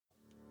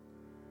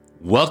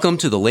Welcome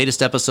to the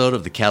latest episode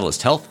of the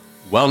Catalyst Health,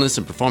 Wellness,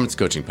 and Performance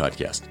Coaching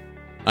Podcast.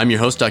 I'm your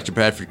host, Dr.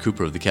 Bradford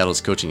Cooper of the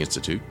Catalyst Coaching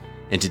Institute,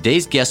 and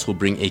today's guest will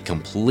bring a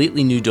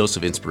completely new dose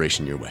of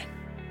inspiration your way.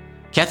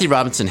 Kathy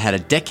Robinson had a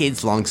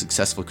decades-long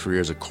successful career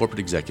as a corporate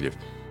executive,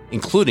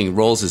 including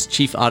roles as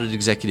Chief Audit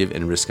Executive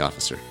and Risk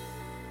Officer.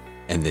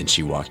 And then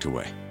she walked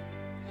away.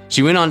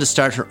 She went on to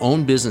start her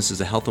own business as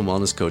a health and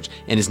wellness coach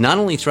and is not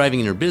only thriving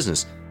in her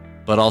business,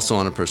 but also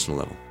on a personal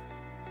level.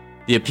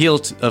 The appeal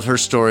of her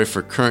story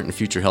for current and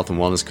future health and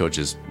wellness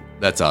coaches,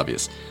 that's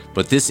obvious.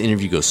 But this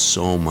interview goes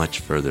so much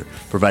further,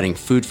 providing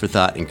food for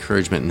thought,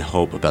 encouragement, and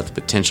hope about the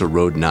potential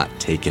road not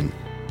taken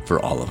for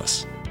all of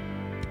us.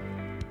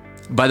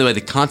 By the way,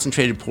 the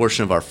concentrated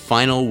portion of our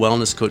final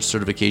Wellness Coach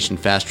Certification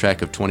Fast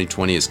Track of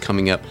 2020 is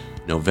coming up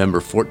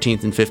November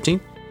 14th and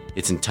 15th.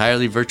 It's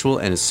entirely virtual,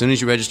 and as soon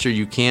as you register,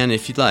 you can,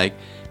 if you'd like,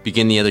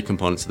 begin the other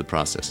components of the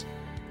process.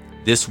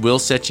 This will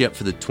set you up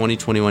for the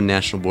 2021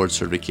 National Board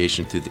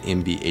Certification through the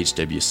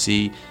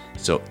MBHWC,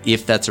 so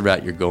if that's a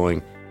route you're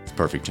going, it's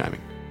perfect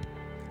timing.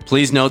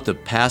 Please note the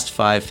past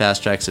 5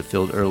 fast tracks have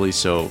filled early,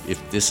 so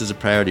if this is a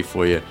priority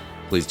for you,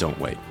 please don't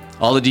wait.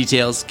 All the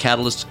details,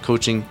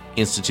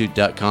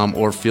 catalystcoachinginstitute.com,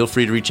 or feel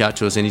free to reach out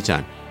to us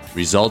anytime.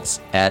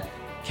 Results at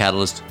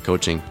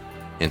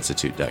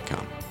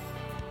catalystcoachinginstitute.com.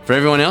 For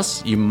everyone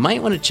else, you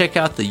might want to check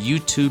out the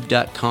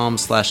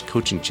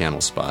youtube.com/coaching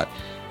channel spot,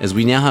 as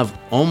we now have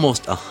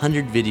almost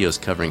 100 videos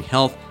covering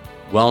health,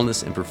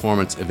 wellness, and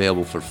performance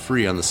available for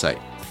free on the site,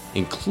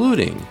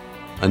 including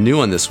a new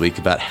one this week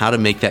about how to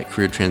make that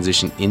career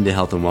transition into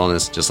health and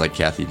wellness, just like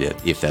Kathy did,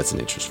 if that's an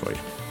interest for you.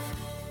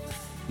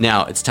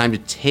 Now, it's time to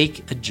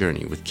take a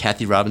journey with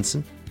Kathy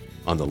Robinson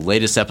on the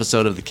latest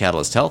episode of the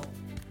Catalyst Health,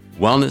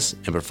 Wellness,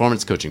 and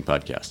Performance Coaching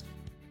Podcast.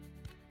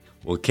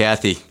 Well,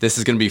 Kathy, this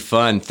is going to be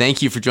fun.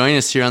 Thank you for joining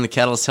us here on the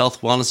Catalyst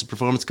Health, Wellness, and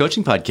Performance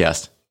Coaching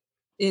Podcast.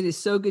 It is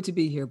so good to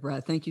be here,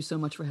 Brad. Thank you so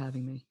much for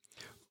having me.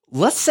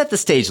 Let's set the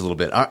stage a little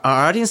bit. Our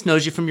audience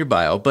knows you from your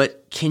bio,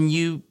 but can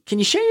you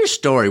share your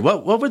story?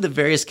 What were the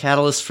various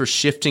catalysts for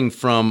shifting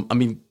from,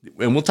 and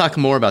we'll talk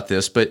more about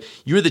this, but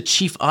you were the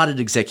Chief Audit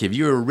Executive,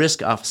 you were a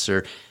Risk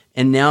Officer,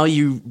 and now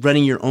you're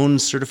running your own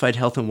certified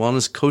health and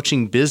wellness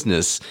coaching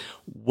business.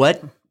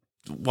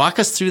 Walk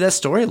us through that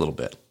story a little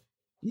bit.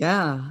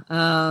 Yeah.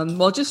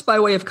 Well, just by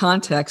way of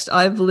context,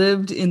 I've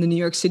lived in the New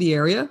York City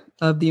area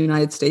of the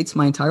United States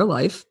my entire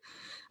life.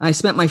 I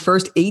spent my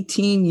first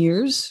 18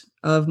 years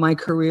of my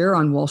career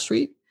on Wall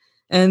Street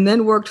and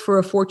then worked for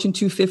a Fortune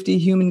 250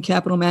 human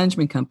capital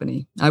management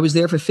company. I was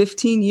there for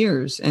 15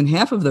 years, and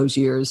half of those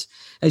years,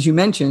 as you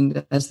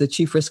mentioned, as the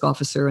Chief Risk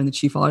Officer and the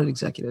Chief Audit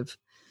Executive.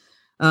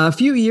 A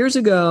few years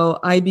ago,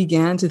 I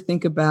began to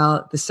think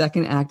about the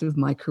second act of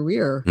my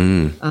career.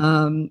 And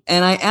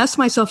I asked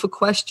myself a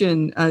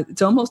question.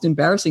 It's almost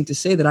embarrassing to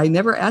say that I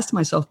never asked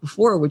myself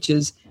before, which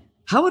is,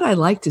 how would I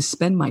like to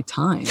spend my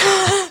time?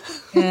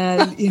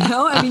 And, you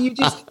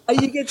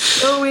get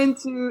so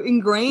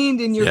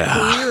ingrained in your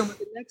career and what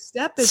the next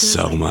step is.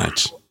 So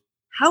much.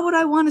 How would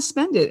I want to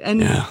spend it?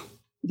 And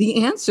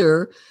the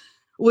answer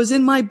was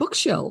in my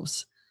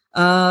bookshelves.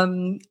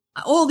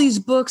 All these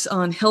books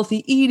on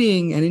healthy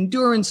eating and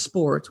endurance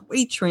sports,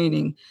 weight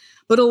training.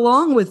 But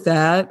along with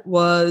that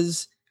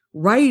was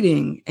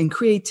writing and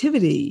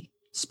creativity,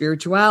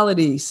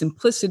 spirituality,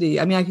 simplicity.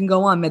 I can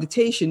go on,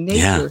 meditation, nature.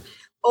 Yeah.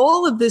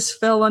 All of this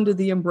fell under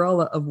the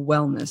umbrella of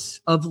wellness,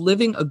 of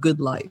living a good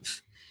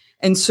life.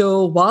 And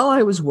so while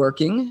I was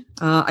working,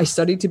 I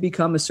studied to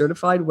become a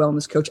certified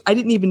wellness coach. I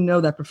didn't even know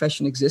that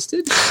profession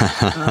existed.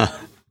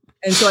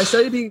 And so I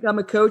studied to become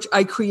a coach.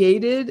 I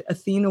created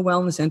Athena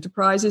Wellness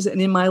Enterprises.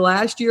 And in my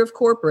last year of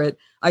corporate,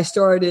 I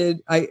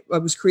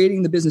was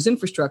creating the business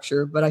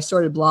infrastructure, but I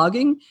started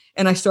blogging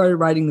and I started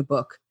writing the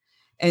book.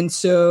 And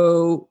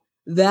so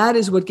that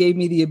is what gave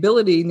me the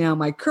ability. Now,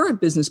 my current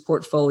business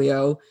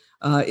portfolio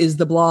is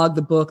the blog,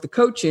 the book, the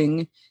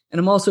coaching, and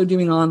I'm also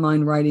doing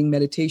online writing,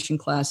 meditation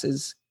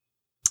classes.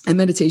 And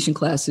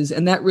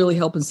that really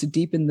helps us to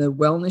deepen the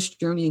wellness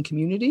journey and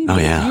community.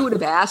 If you would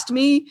have asked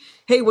me,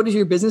 hey, what is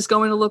your business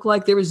going to look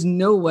like? There is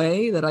no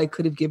way that I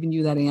could have given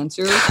you that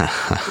answer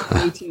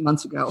 18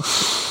 months ago.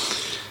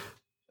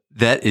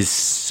 That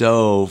is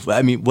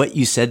what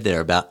you said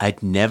there about,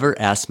 I'd never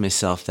asked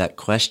myself that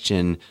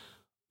question.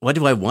 What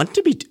do I want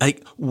to be?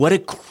 Like, what a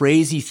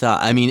crazy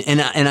thought.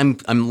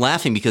 I'm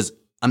laughing because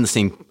I'm the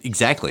same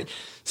exactly.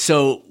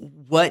 So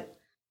what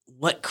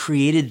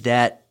created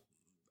that?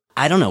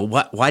 I don't know.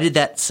 Why did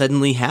that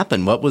suddenly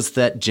happen? What was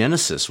that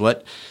genesis?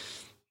 Dig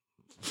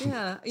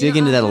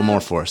into that a little more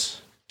for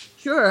us.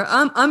 Sure.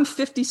 I'm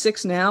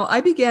 56 now.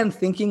 I began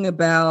thinking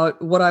about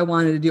what I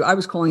wanted to do. I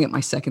was calling it my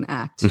second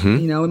act,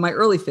 in my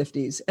early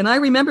 50s. And I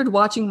remembered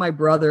watching my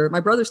brother. My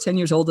brother's 10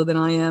 years older than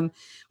I am.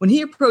 When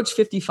he approached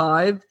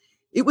 55,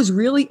 it was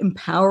really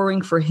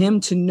empowering for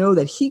him to know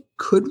that he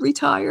could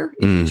retire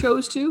if he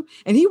chose to.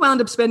 And he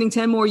wound up spending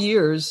 10 more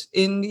years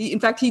in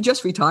fact, he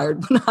just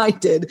retired when I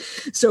did.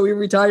 So we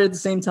retired at the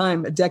same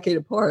time, a decade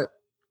apart.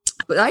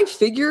 But I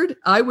figured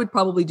I would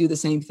probably do the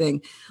same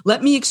thing.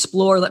 Let me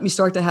explore. Let me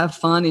start to have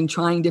fun in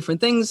trying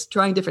different things,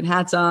 trying different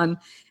hats on.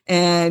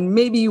 And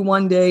maybe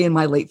one day in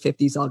my late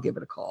 50s, I'll give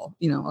it a call.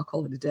 I'll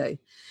call it a day.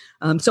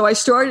 So I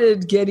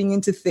started getting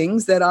into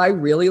things that I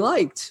really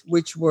liked,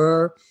 which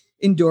were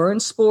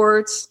endurance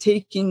sports,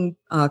 taking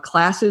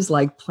classes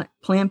like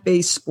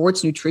plant-based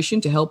sports nutrition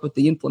to help with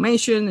the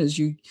inflammation as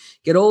you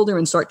get older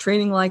and start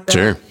training like that.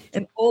 Sure.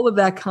 And all of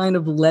that kind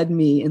of led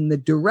me in the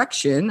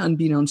direction,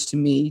 unbeknownst to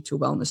me, to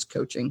wellness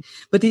coaching.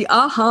 But the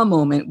aha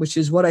moment, which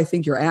is what I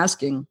think you're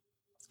asking,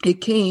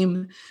 it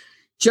came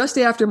just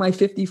after my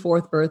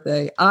 54th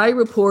birthday. I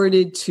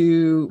reported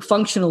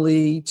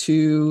functionally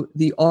to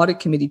the audit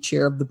committee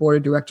chair of the board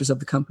of directors of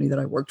the company that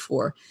I worked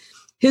for.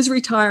 His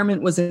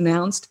retirement was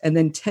announced. And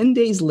then 10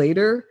 days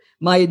later,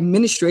 my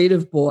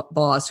administrative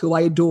boss, who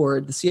I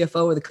adored, the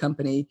CFO of the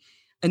company,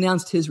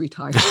 announced his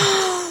retirement.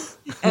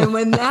 And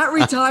when that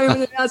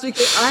retirement announcement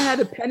came, I had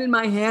a pen in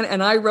my hand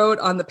and I wrote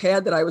on the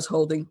pad that I was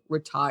holding,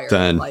 retire.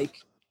 Done. Like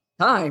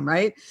time,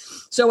 right?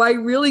 So I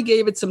really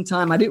gave it some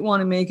time. I didn't want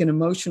to make an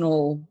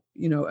emotional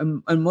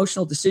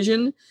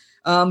decision.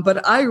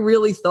 But I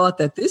really thought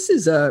that this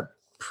is a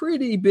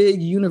pretty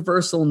big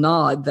universal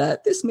nod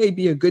that this may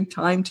be a good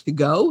time to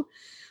go.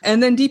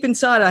 And then deep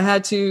inside, I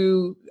had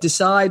to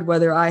decide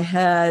whether I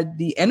had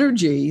the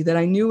energy that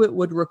I knew it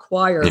would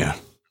require,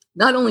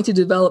 not only to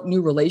develop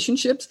new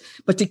relationships,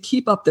 but to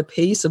keep up the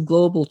pace of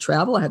global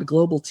travel. I had a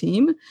global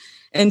team.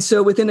 And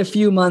so within a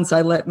few months,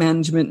 I let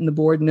management and the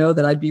board know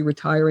that I'd be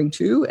retiring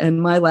too.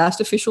 And my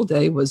last official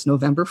day was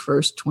November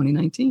 1st,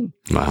 2019.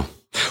 Wow.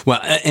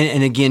 Well,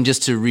 and again,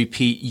 just to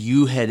repeat,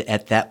 you had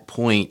at that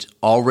point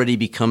already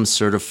become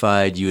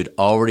certified. You had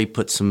already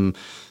put some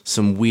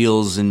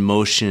wheels in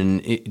motion.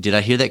 Did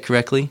I hear that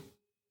correctly?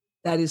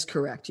 That is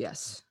correct.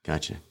 Yes.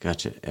 Gotcha.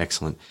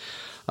 Excellent.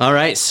 All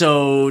right.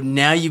 So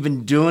now you've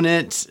been doing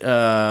it.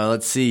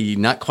 Let's see,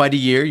 not quite a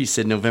year. You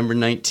said November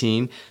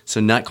 19. So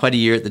not quite a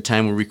year at the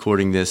time we're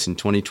recording this in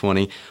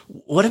 2020.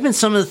 What have been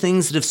some of the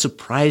things that have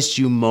surprised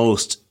you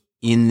most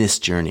in this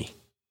journey?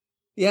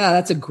 Yeah,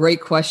 that's a great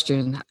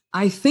question.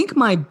 I think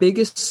my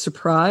biggest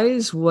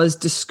surprise was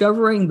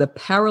discovering the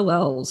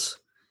parallels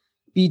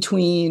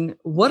between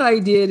what I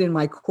did in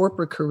my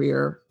corporate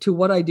career to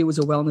what I do as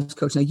a wellness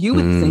coach. Now, you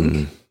would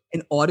think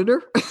an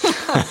auditor,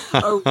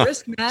 a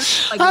risk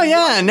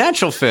manager.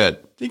 Natural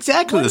fit.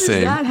 Exactly the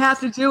same. What does that have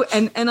to do?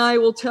 And I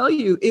will tell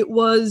you, it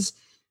was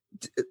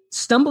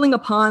stumbling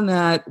upon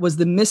that was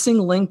the missing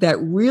link that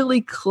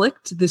really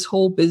clicked this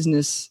whole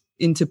business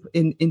into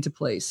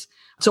place.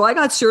 So I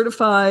got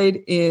certified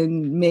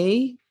in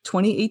May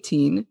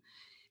 2018,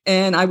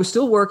 and I was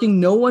still working.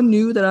 No one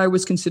knew that I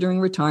was considering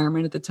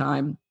retirement at the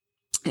time.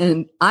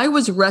 And I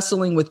was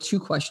wrestling with two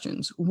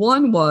questions.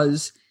 One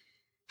was,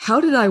 how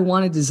did I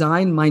want to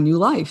design my new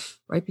life,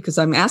 right? Because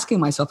I'm asking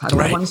myself, how do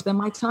I want to spend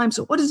my time?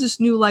 So what does this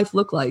new life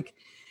look like?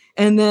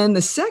 And then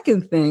the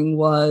second thing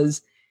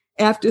was,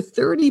 after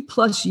 30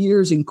 plus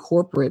years in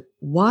corporate,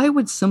 why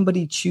would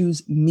somebody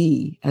choose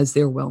me as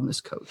their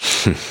wellness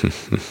coach?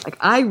 Like,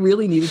 I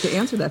really needed to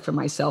answer that for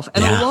myself.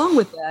 And along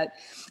with that,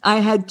 I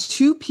had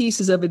two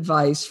pieces of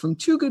advice from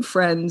two good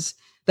friends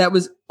that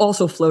was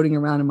also floating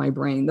around in my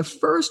brain. The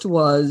first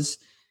was,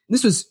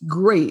 this was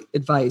great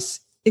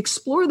advice,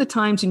 explore the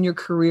times in your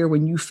career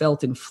when you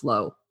felt in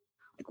flow.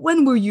 Like,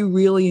 when were you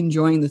really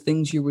enjoying the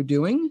things you were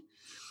doing?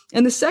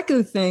 And the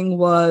second thing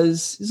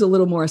was, this is a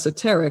little more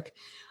esoteric,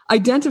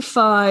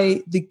 identify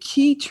the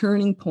key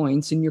turning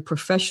points in your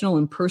professional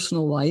and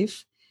personal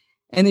life.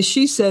 And as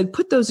she said,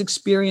 put those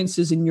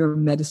experiences in your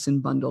medicine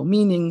bundle,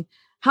 meaning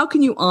how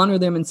can you honor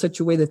them in such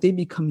a way that they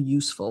become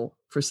useful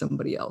for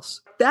somebody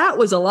else? That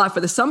was a lot for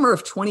the summer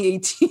of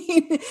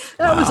 2018.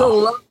 That was a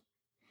lot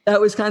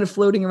that was kind of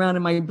floating around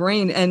in my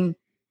brain. And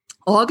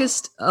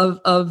August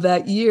of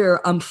that year,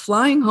 I'm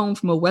flying home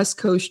from a West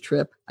Coast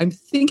trip. I'm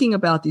thinking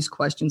about these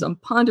questions. I'm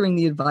pondering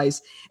the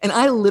advice. And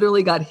I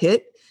literally got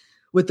hit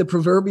with the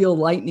proverbial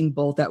lightning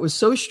bolt that was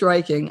so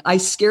striking. I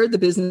scared the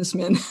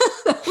businessman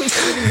that was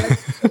sitting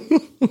next to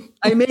me.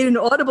 I made an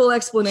audible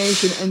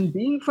explanation, and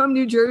being from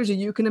New Jersey,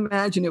 you can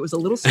imagine it was a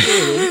little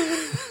scary.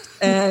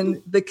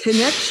 And the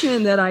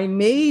connection that I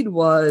made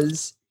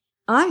was,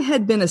 I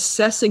had been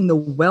assessing the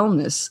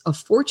wellness of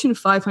Fortune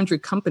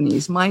 500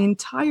 companies my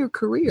entire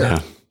career. Yeah.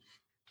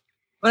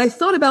 When I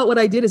thought about what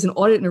I did as an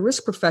audit and a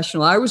risk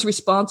professional, I was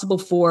responsible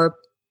for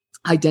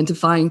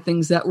identifying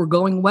things that were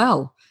going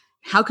well.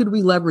 How could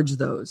we leverage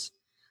those?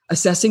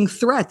 Assessing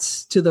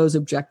threats to those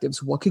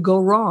objectives. What could go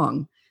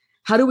wrong?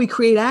 How do we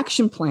create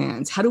action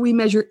plans? How do we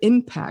measure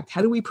impact?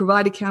 How do we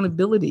provide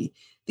accountability?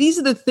 These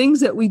are the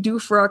things that we do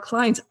for our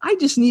clients. I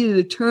just needed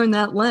to turn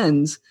that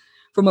lens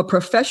from a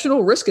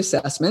professional risk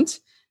assessment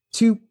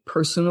to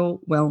personal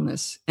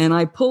wellness. And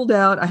I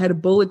had a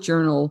bullet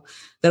journal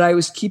that I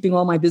was keeping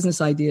all my business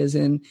ideas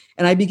in.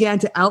 And I began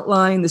to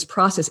outline this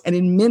process. And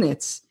in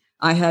minutes,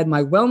 I had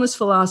my wellness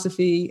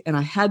philosophy and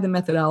I had the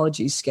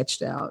methodology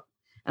sketched out.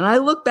 And I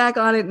look back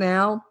on it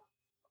now,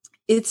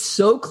 it's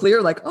so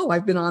clear, like, oh,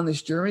 I've been on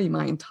this journey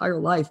my entire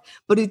life.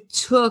 But it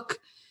took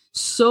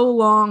so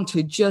long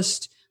to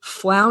just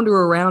flounder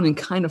around and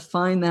kind of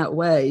find that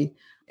way.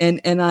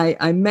 And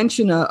I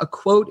mention a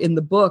quote in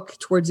the book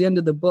towards the end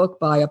of the book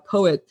by a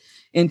poet,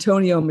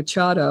 Antonio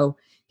Machado.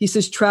 He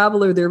says,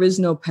 "Traveler, there is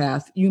no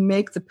path. You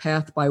make the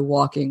path by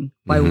walking.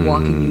 By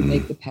walking, you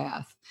make the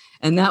path."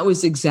 And that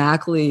was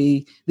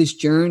exactly this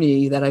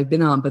journey that I've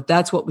been on. But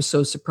that's what was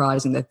so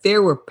surprising, that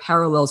there were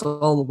parallels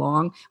all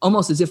along,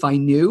 almost as if I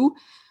knew,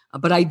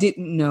 but I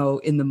didn't know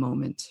in the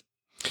moment.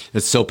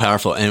 It's so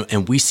powerful.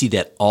 And we see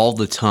that all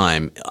the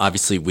time.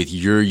 Obviously, with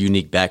your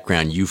unique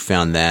background, you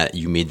found that,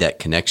 you made that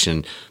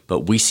connection.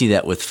 But we see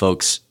that with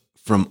folks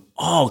from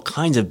all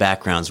kinds of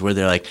backgrounds where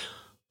they're like,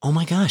 oh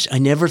my gosh, I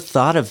never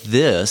thought of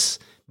this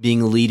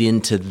being a lead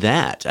into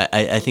that.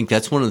 I think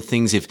that's one of the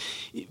things, if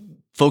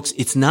folks,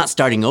 it's not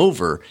starting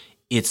over,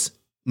 it's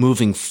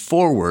moving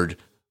forward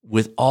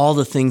with all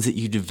the things that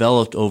you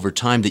developed over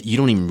time that you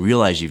don't even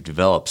realize you've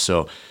developed.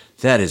 So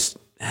that is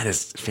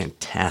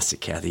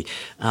fantastic, Kathy.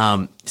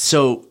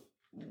 So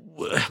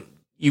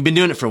you've been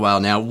doing it for a while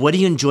now. What do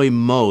you enjoy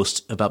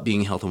most about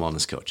being a health and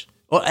wellness coach?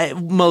 Well,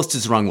 most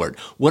is the wrong word.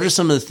 What are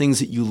some of the things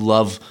that you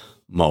love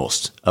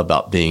most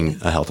about being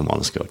a health and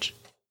wellness coach?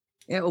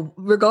 Yeah,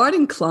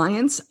 regarding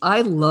clients,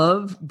 I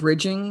love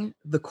bridging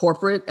the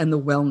corporate and the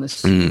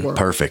wellness world.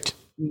 Perfect.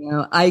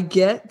 I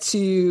get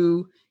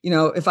to,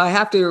 if I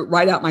have to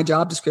write out my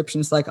job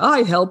description, it's like,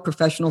 I help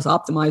professionals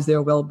optimize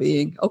their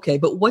well-being. Okay,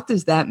 but what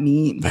does that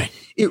mean? Right.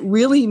 It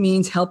really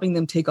means helping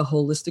them take a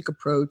holistic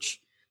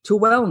approach to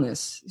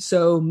wellness.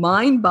 So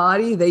mind,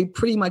 body, they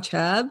pretty much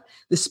have.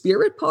 The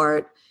spirit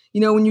part,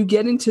 when you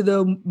get into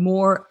the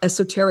more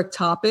esoteric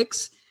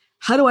topics,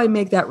 how do I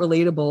make that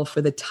relatable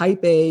for the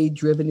type A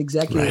driven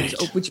executives,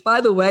 right, which,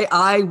 by the way,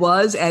 I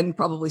was and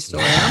probably still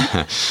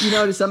am.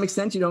 To some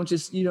extent, you don't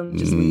just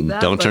leave that.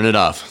 Don't turn it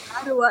off.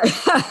 How do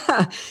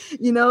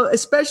I,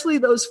 especially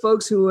those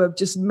folks who have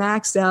just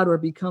maxed out or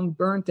become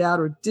burnt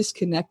out or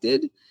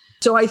disconnected.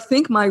 So I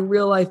think my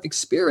real life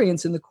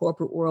experience in the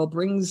corporate world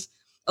brings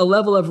a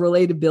level of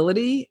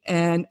relatability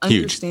and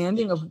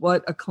understanding of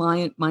what a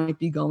client might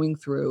be going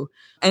through.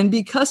 And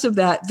because of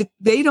that,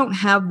 they don't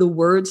have the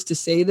words to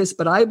say this,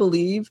 but I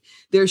believe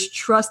there's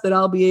trust that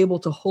I'll be able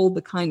to hold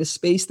the kind of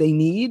space they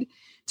need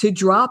to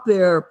drop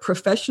their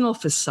professional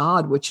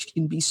facade, which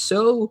can be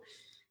so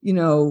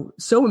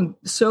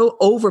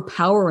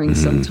overpowering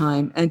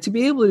sometimes, and to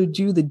be able to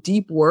do the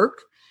deep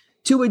work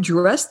to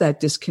address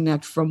that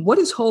disconnect from what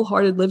is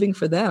wholehearted living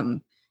for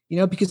them.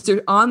 Because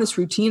they're on this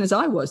routine, as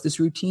I was, this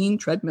routine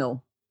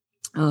treadmill.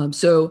 And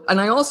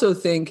I also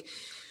think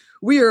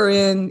we are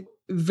in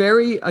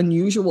very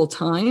unusual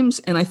times.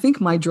 And I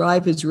think my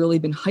drive has really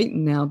been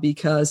heightened now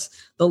because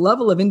the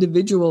level of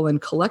individual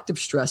and collective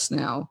stress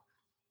now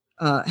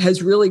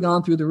has really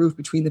gone through the roof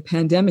between the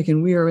pandemic.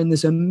 And we are in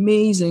this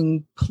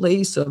amazing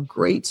place of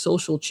great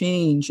social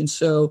change. And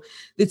so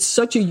it's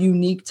such a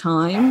unique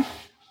time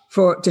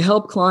to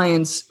help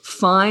clients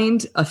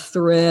find a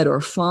thread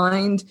or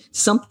find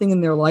something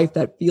in their life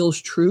that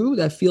feels true,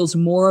 that feels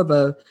more of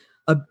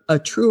a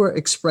truer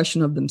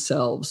expression of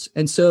themselves.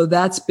 And so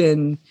that's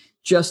been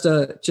just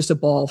a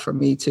ball for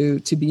me to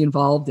be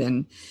involved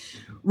in.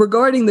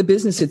 Regarding the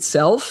business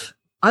itself,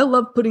 I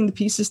love putting the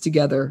pieces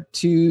together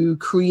to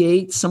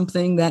create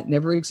something that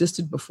never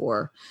existed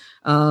before.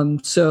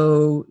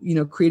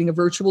 Creating a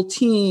virtual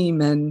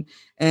team and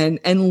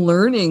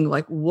learning,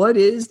 like, what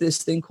is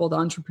this thing called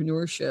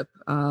entrepreneurship?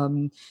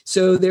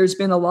 So there's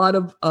been a lot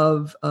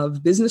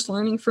of business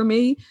learning for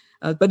me,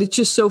 but it's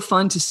just so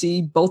fun to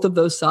see both of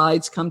those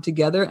sides come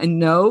together and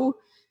know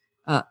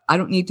I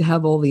don't need to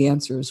have all the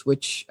answers,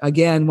 which,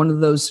 again, one of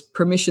those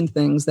permission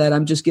things that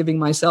I'm just giving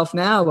myself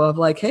now of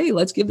like, hey,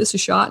 let's give this a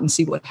shot and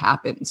see what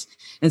happens.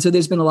 And so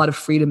there's been a lot of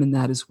freedom in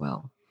that as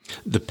well.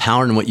 The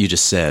power in what you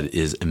just said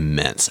is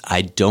immense.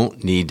 I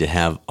don't need to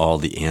have all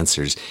the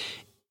answers.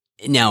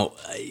 Now,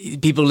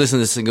 people listen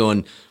to this and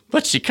going,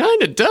 but she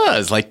kind of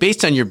does. Like,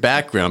 based on your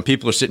background,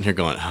 people are sitting here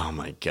going, oh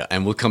my God.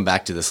 And we'll come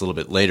back to this a little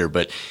bit later,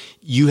 but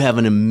you have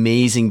an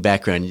amazing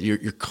background.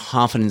 Your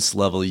confidence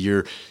level,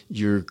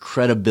 your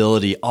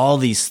credibility, all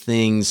these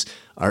things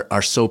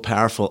are so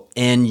powerful.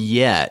 And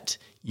yet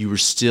you were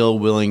still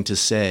willing to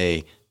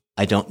say,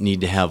 I don't need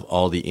to have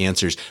all the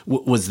answers.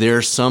 Was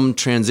there some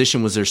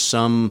transition? Was there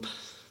some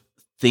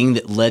thing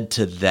that led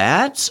to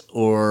that?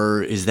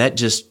 Or is that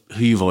just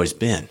who you've always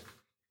been?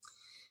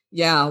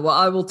 Yeah, well,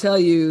 I will tell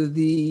you,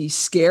 the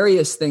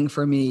scariest thing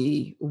for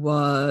me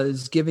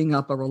was giving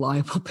up a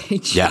reliable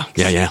paycheck.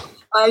 Yeah.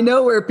 I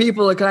know where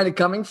people are kind of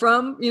coming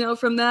from,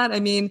 from that. I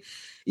mean,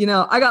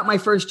 I got my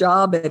first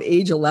job at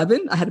age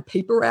 11. I had a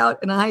paper route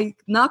and I,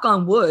 knock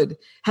on wood,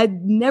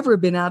 had never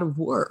been out of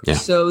work. Yeah.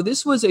 So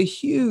this was a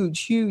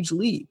huge, huge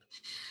leap.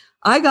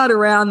 I got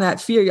around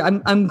that fear.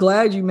 I'm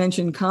glad you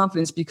mentioned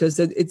confidence because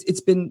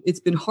it's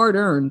been hard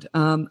earned.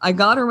 I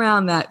got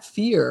around that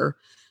fear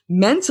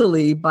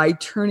mentally by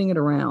turning it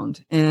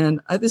around. And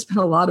there's been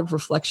a lot of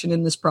reflection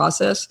in this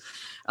process,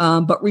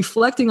 but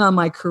reflecting on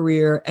my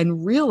career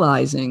and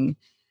realizing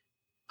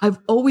I've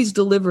always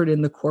delivered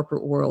in the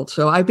corporate world.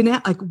 So I've been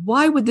at like,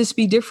 why would this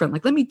be different?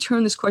 Like, let me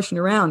turn this question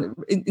around.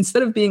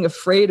 Instead of being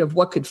afraid of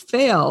what could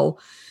fail,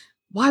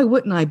 why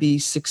wouldn't I be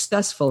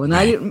successful? And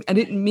I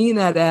didn't mean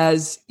that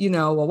as,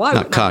 well, why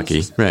not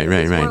cocky. Right.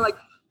 Like,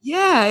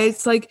 yeah,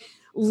 it's like,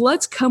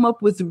 let's come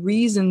up with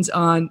reasons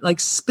on like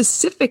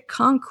specific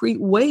concrete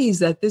ways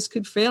that this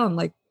could fail. And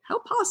like, how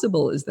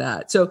possible is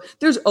that? So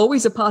there's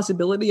always a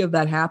possibility of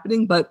that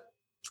happening, but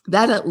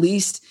that at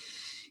least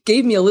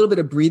gave me a little bit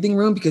of breathing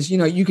room because,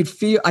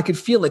 I could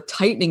feel it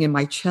tightening in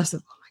my chest.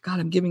 And, oh my God,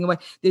 I'm giving away.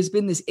 There's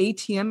been this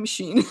ATM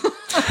machine.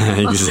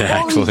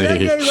 Exactly.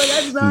 Decades, like,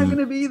 that's not going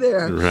to be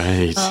there.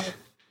 Right.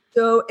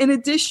 So in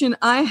addition,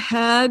 I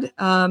had,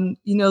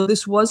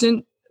 this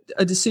wasn't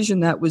a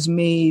decision that was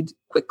made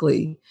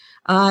quickly.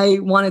 I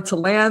wanted to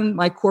land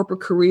my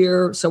corporate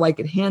career so I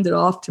could hand it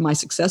off to my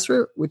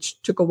successor,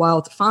 which took a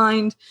while to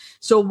find.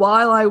 So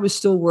while I was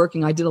still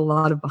working, I did a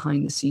lot of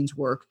behind the scenes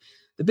work.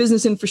 The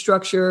business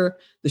infrastructure,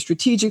 the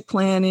strategic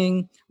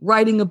planning,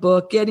 writing a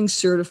book, getting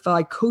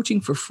certified, coaching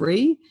for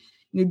free,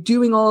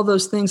 doing all of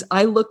those things.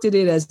 I looked at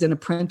it as an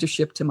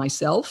apprenticeship to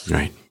myself.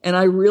 Right. And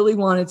I really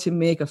wanted to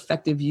make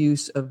effective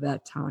use of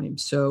that time.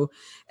 So,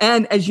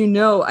 and as you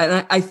know,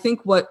 and I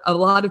think what a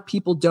lot of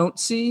people don't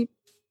see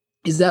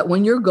is that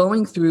when you're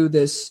going through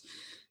this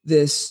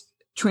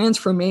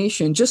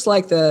transformation, just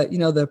like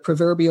the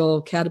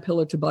proverbial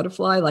caterpillar to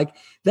butterfly, like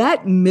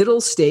that middle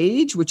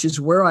stage, which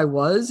is where I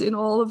was in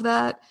all of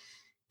that,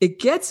 it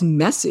gets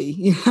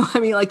messy.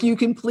 Like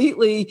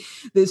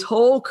this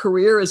whole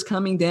career is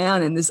coming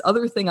down and this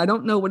other thing, I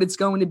don't know what it's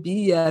going to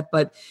be yet,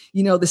 but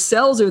the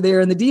cells are there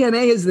and the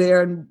DNA is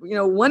there. And,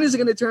 when is it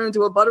going to turn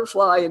into a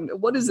butterfly?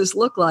 And what does this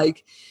look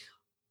like?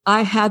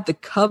 I had the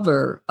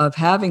cover of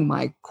having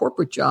my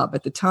corporate job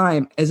at the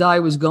time as I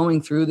was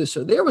going through this.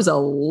 So there was a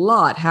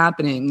lot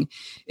happening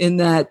in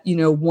that,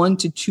 1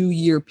 to 2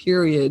 year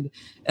period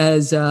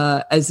as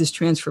this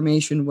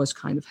transformation was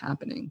kind of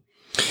happening.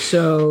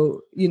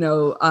 So,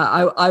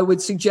 I would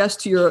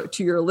suggest to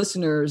your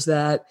listeners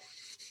that,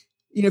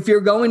 if you're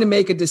going to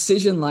make a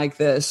decision like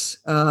this,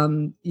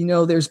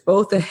 there's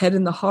both the head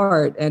and the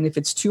heart. And if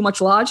it's too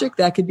much logic,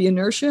 that could be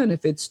inertia. And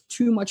if it's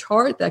too much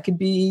heart, that could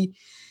be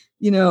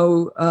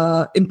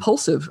an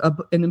impulsive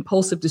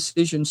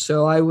decision.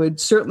 So I would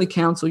certainly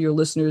counsel your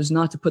listeners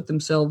not to put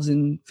themselves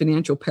in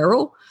financial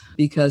peril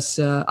because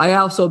I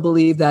also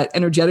believe that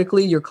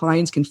energetically your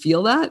clients can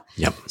feel that.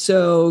 Yep.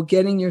 So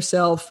getting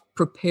yourself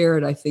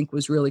prepared, I think,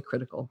 was really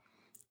critical.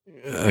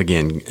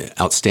 Again,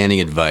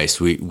 outstanding advice.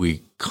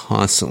 We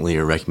constantly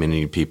are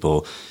recommending to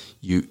people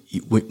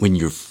when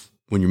you're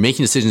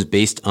making decisions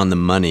based on the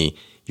money,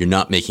 you're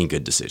not making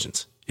good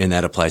decisions. And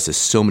that applies to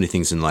so many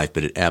things in life,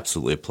 but it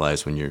absolutely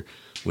applies when you're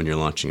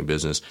launching a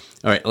business.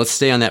 All right, let's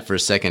stay on that for a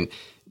second.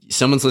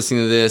 Someone's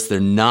listening to this. They're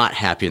not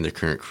happy in their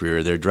current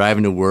career. They're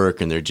driving to work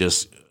and they're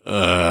just,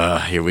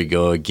 here we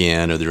go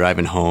again. Or they're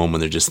driving home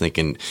and they're just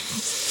thinking,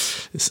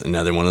 it's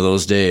another one of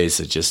those days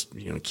that just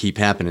keep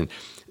happening.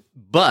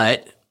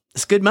 But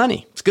it's good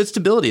money. It's good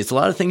stability. It's a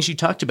lot of things you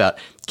talked about.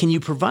 Can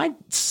you provide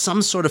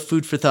some sort of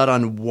food for thought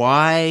on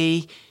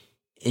why,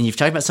 and you've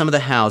talked about some of the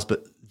hows,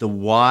 but the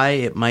why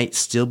it might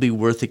still be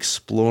worth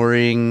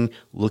exploring,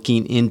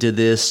 looking into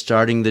this,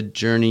 starting the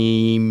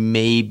journey,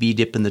 maybe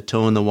dipping the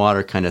toe in the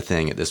water kind of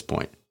thing at this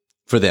point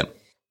for them?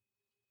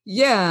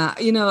 Yeah,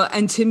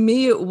 and to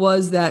me, it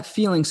was that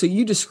feeling. So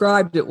you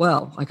described it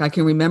well. Like I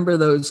can remember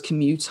those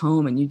commutes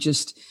home and you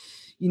just,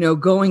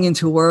 going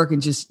into work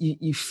and just,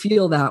 you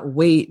feel that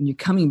weight and you're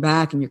coming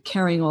back and you're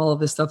carrying all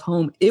of this stuff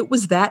home. It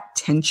was that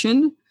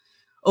tension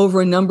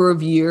over a number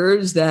of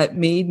years that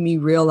made me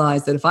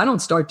realize that if I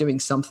don't start doing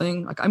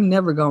something, like I'm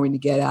never going to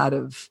get out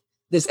of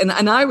this. And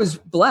I was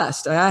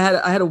blessed. I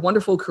had a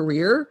wonderful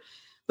career,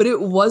 but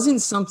it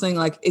wasn't something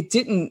like it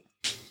didn't,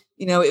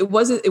 it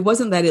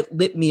wasn't that it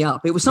lit me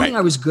up. It was something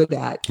I was good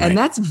at. Right. And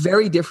that's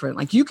very different.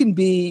 Like you can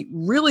be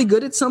really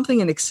good at something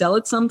and excel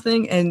at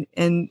something and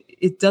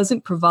it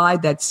doesn't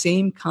provide that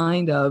same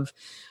kind of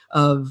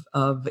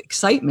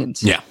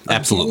excitement. Yeah,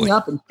 absolutely. Getting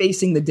up and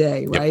facing the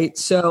day. Right. Yep.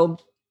 So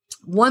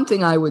one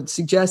thing I would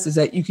suggest is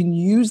that you can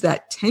use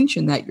that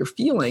tension that you're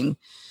feeling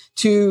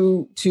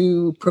to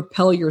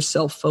propel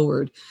yourself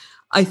forward.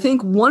 I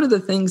think one of the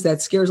things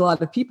that scares a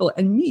lot of people,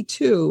 and me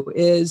too,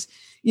 is,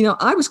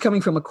 I was coming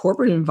from a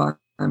corporate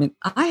environment.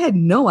 I had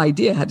no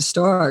idea how to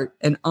start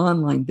an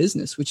online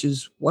business, which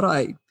is what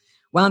I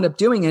wound up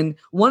doing. And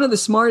one of the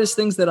smartest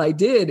things that I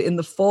did in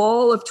the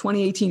fall of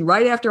 2018,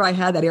 right after I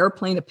had that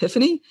airplane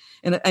epiphany,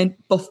 and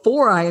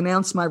before I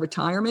announced my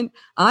retirement,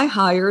 I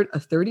hired a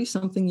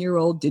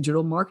 30-something-year-old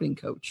digital marketing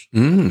coach.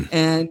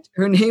 And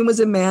her name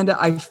was Amanda.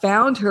 I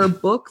found her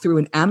book through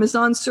an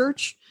Amazon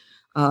search.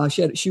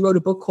 She wrote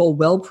a book called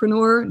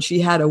Wellpreneur, and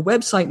she had a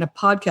website and a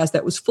podcast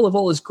that was full of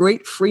all this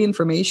great free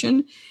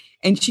information.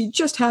 And she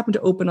just happened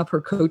to open up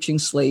her coaching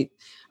slate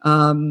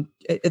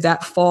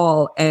that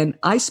fall. And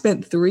I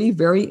spent 3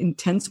 very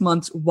intense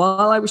months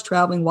while I was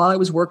traveling, while I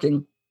was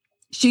working.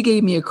 She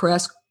gave me a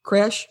crash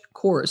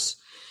course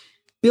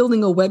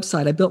building a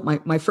website. I built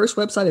my first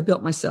website I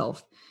built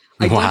myself.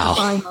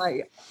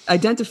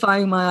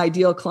 Identifying my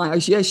ideal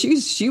client. Yeah,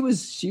 she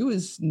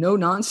was no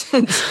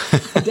nonsense.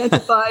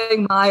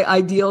 Identifying my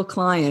ideal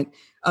client,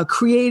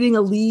 creating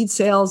a lead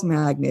sales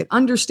magnet,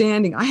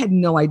 understanding. I had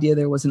no idea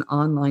there was an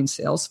online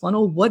sales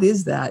funnel. What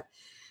is that?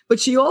 But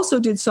she also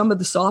did some of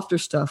the softer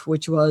stuff,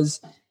 which was,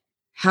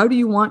 how do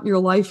you want your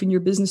life and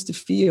your business to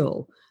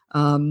feel?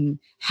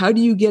 How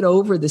do you get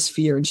over this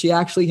fear? And she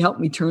actually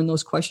helped me turn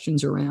those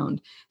questions around.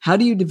 How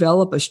do you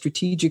develop a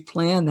strategic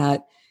plan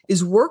that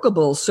is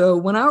workable? So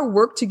when our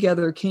work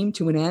together came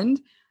to an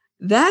end,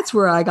 that's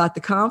where I got the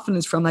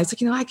confidence from. I was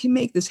like, I can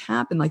make this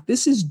happen. Like,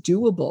 this is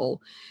doable.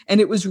 And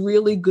it was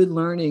really good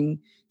learning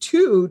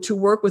too, to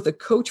work with a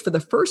coach for the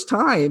first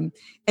time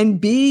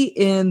and be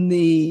in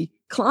the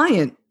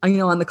client,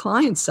 on the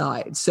client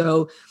side.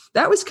 So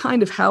that was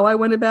kind of how I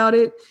went about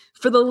it.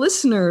 For the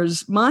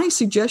listeners, my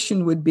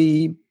suggestion would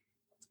be,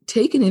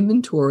 take an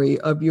inventory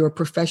of your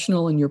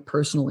professional and your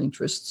personal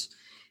interests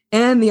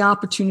and the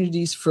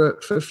opportunities for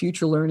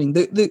future learning.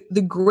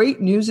 The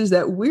great news is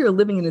that we are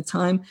living in a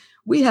time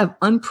we have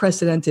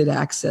unprecedented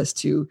access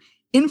to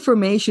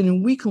information,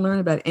 and we can learn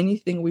about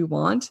anything we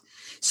want.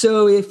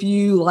 So if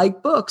you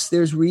like books,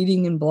 there's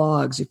reading and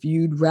blogs. If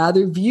you'd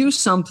rather view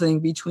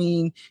something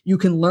you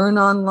can learn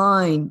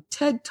online,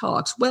 TED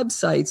Talks,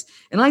 websites.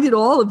 And I did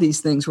all of these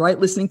things, right?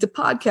 Listening to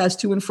podcasts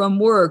to and from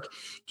work,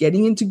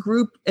 getting into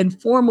group and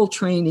formal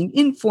training,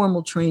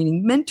 informal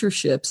training,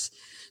 mentorships.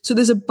 So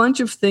there's a bunch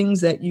of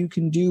things that you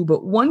can do.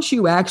 But once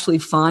you actually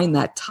find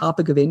that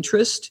topic of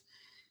interest,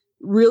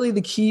 really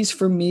the keys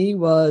for me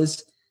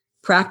was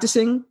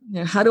practicing.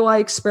 How do I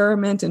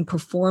experiment and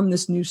perform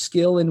this new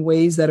skill in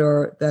ways that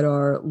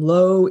are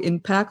low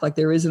impact, like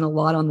there isn't a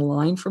lot on the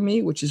line for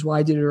me, which is why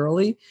I did it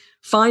early.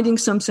 Finding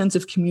some sense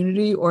of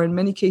community, or in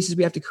many cases,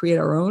 we have to create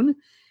our own.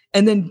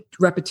 And then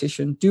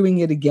repetition, doing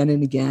it again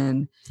and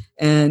again.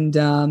 And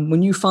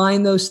when you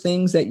find those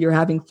things that you're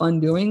having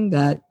fun doing,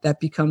 that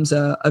becomes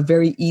a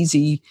very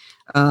easy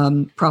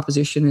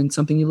proposition and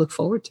something you look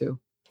forward to.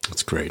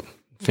 That's great.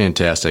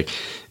 Fantastic.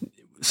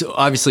 So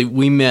obviously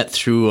we met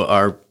through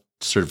our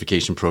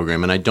certification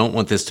program, and I don't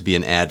want this to be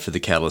an ad for the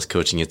Catalyst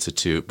Coaching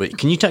Institute, but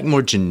can you talk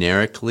more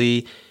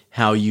generically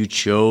how you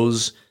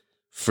chose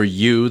for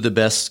you the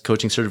best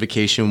coaching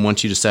certification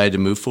once you decided to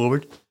move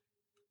forward?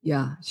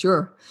 Yeah,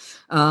 sure.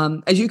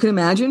 As you can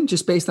imagine,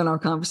 just based on our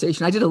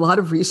conversation, I did a lot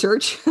of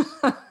research.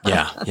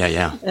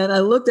 Yeah. And I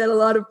looked at a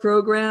lot of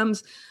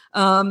programs.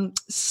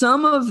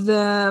 Some of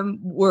them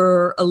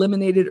were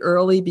eliminated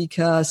early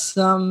because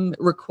some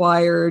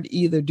required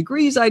either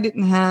degrees I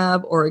didn't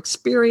have, or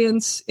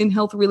experience in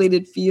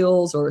health-related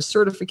fields, or a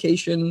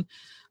certification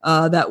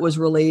that was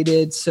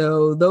related.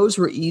 So those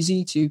were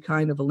easy to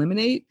kind of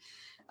eliminate.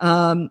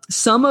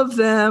 Some of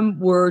them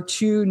were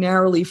too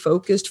narrowly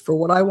focused for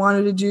what I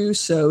wanted to do.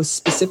 So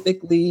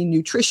specifically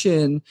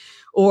nutrition,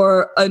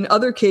 or in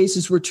other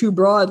cases were too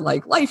broad,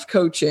 like life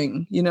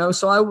coaching,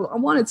 so I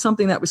wanted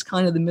something that was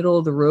kind of the middle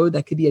of the road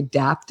that could be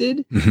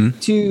adapted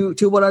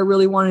to what I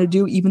really wanted to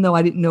do, even though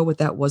I didn't know what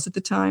that was at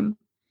the time.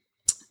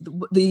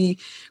 The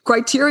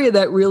criteria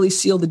that really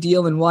sealed the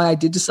deal and why I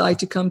did decide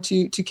to come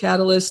to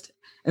Catalyst,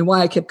 and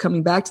why I kept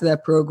coming back to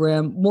that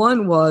program,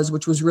 one was,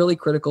 which was really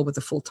critical with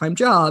a full-time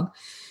job,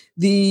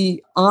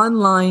 the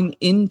online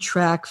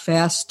in-track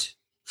fast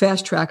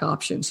track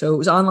option. So it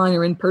was online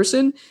or in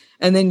person.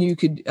 And then you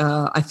could,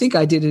 I think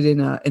I did it in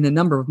a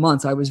number of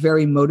months. I was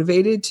very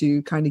motivated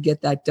to kind of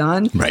get that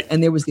done. Right.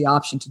 And there was the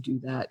option to do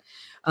that.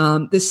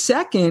 The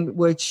second,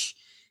 which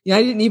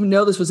I didn't even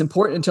know this was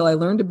important until I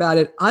learned about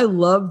it. I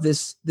love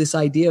this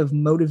idea of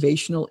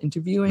motivational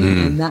interviewing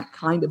and that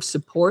kind of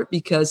support,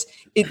 because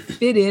it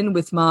fit in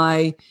with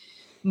my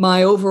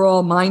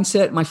overall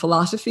mindset, my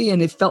philosophy,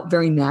 and it felt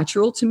very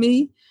natural to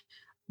me.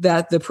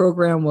 That the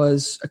program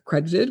was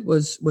accredited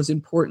was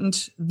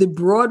important. The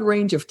broad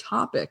range of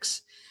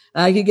topics.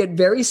 I could get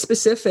very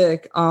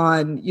specific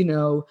on,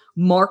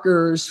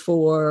 markers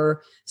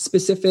for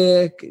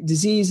specific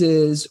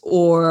diseases,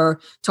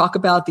 or talk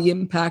about the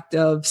impact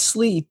of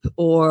sleep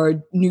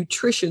or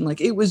nutrition.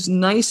 Like, it was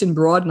nice and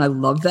broad, and I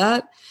love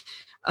that.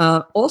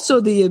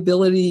 Also, the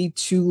ability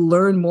to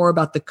learn more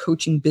about the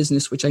coaching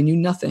business, which I knew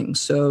nothing.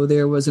 So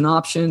there was an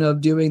option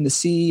of doing the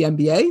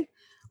CMBA,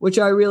 which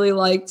I really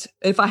liked.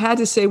 If I had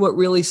to say what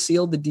really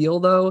sealed the deal,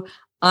 though,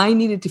 I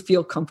needed to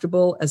feel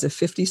comfortable as a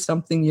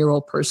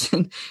 50-something-year-old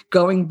person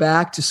going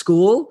back to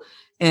school,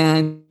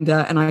 and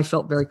I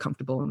felt very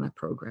comfortable in that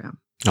program.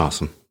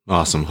 Awesome.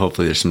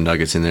 Hopefully there's some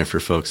nuggets in there for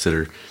folks that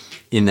are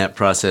in that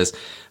process.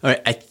 All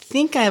right, I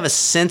think I have a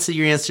sense of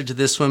your answer to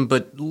this one,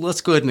 but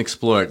let's go ahead and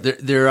explore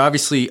it. There are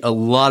obviously a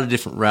lot of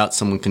different routes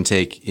someone can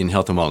take in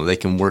health and wellness. They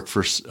can work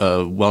for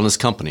a wellness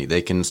company.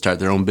 They can start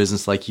their own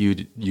business like you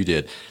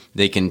did.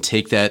 They can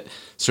take that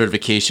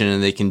certification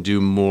and they can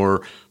do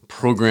more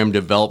program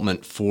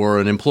development for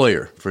an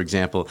employer, for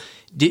example.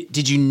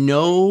 Did you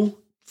know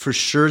for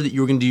sure that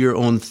you were going to do your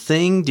own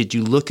thing? Did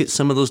you look at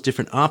some of those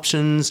different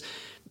options?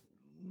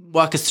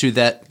 Walk us through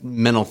that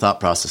mental thought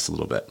process a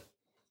little bit.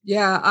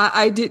 Yeah,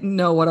 I didn't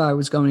know what I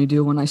was going to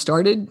do when I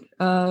started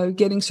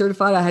getting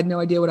certified. I had no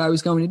idea what I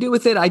was going to do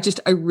with it.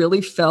 I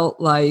really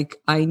felt like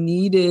I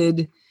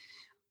needed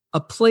a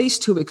place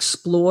to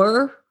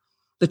explore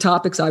the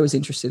topics I was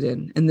interested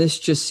in. And this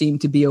just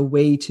seemed to be a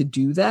way to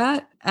do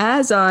that.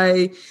 After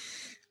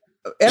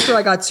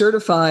I got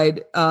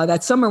certified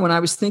that summer, when I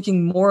was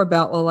thinking more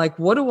about, well, like,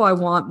 what do I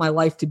want my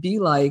life to be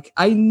like?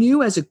 I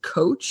knew as a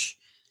coach,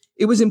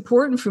 it was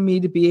important for me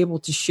to be able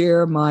to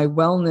share my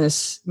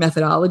wellness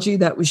methodology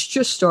that was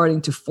just starting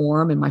to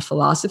form in my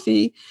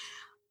philosophy.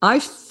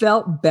 I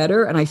felt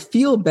better and I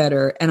feel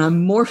better and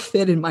I'm more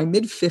fit in my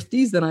mid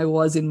 50s than I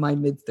was in my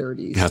mid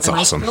 30s. That's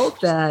awesome. I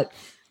felt that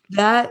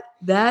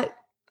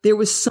there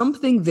was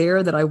something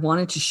there that I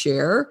wanted to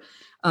share.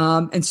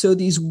 And so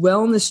these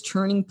wellness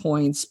turning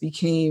points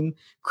became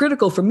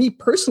critical for me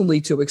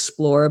personally to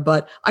explore,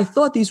 but I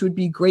thought these would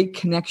be great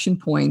connection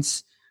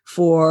points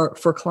for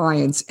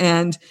clients.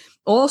 And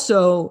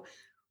also,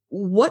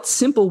 what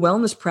simple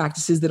wellness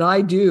practices that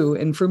I do,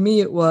 and for me,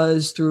 it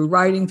was through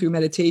writing, through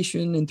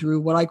meditation, and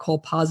through what I call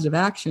positive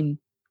action.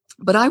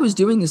 But I was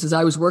doing this as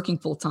I was working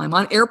full time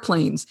on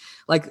airplanes,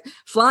 like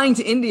flying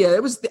to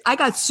India. I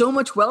got so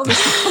much wellness,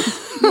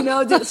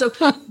 So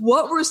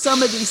what were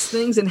some of these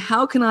things, and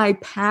how can I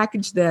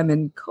package them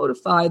and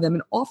codify them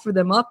and offer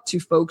them up to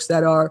folks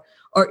that are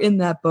in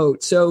that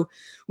boat? So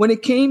when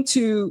it came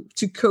to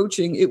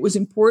coaching, it was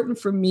important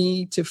for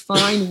me to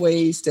find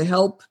ways to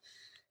help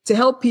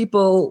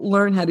people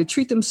learn how to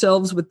treat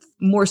themselves with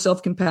more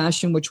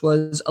self-compassion, which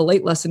was a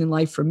late lesson in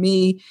life for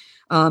me,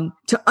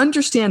 to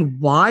understand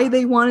why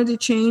they wanted to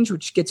change,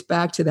 which gets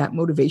back to that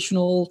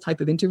motivational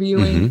type of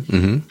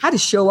interviewing, how to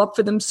show up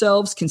for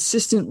themselves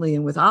consistently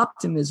and with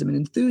optimism and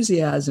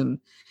enthusiasm,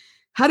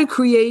 how to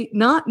create,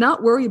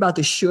 not worry about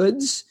the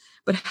shoulds,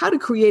 but how to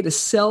create a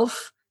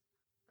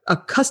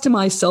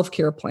customized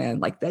self-care plan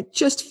like that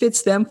just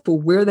fits them for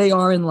where they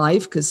are in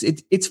life, because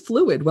it's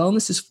fluid.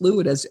 Wellness is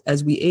fluid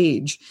as we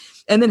age.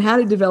 And then how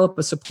to develop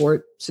a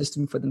support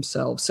system for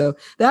themselves. So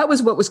that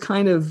was what was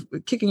kind of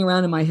kicking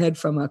around in my head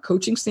from a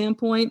coaching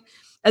standpoint.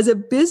 As a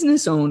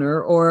business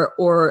owner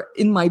or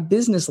in my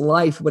business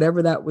life,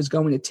 whatever that was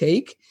going to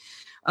take,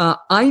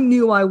 I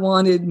knew I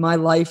wanted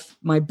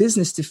my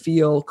business to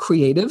feel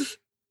creative.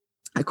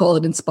 I call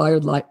it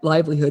inspired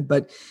livelihood,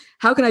 but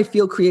how can I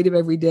feel creative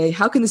every day?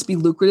 How can this be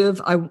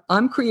lucrative?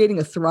 I'm creating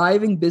a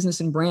thriving business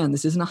and brand.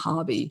 This isn't a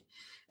hobby.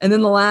 And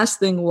then the last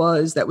thing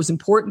that was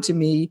important to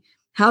me,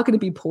 how can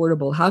it be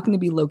portable? How can it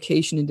be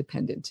location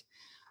independent?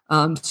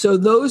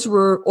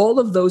 So all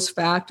of those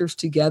factors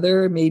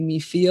together made me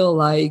feel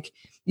like,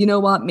 you know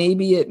what,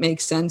 maybe it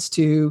makes sense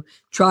to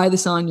try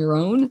this on your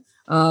own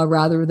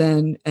rather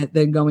than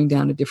going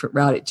down a different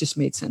route. It just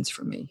made sense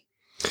for me.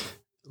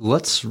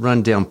 Let's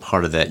run down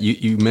part of that.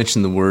 You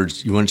mentioned the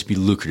words, you want it to be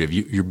lucrative.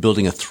 You're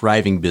building a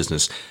thriving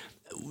business.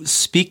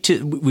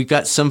 We've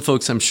got some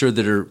folks I'm sure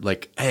that are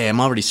like, hey,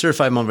 I'm already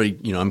certified.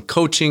 I'm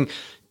coaching.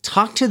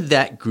 Talk to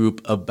that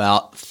group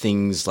about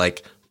things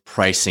like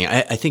pricing.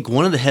 I think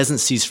one of the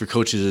hesitancies for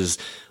coaches is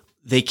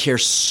they care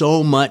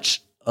so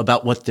much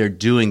about what they're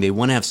doing. They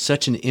want to have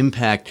such an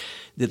impact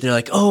that they're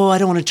like, oh, I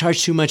don't want to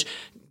charge too much.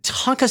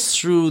 Talk us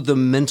through the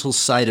mental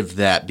side of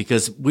that,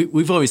 because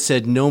we've always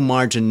said no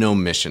margin, no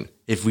mission.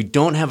 If we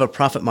don't have a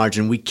profit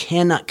margin, we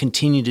cannot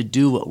continue to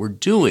do what we're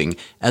doing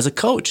as a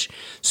coach.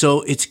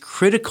 So it's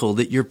critical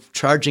that you're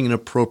charging an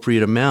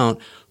appropriate amount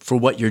for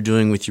what you're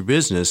doing with your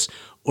business,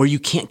 or you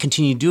can't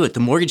continue to do it. The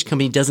mortgage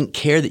company doesn't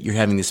care that you're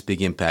having this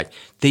big impact.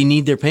 They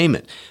need their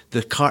payment.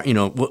 The car,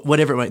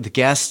 whatever, the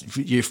gas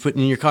you're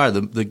putting in your car,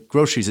 the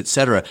groceries, et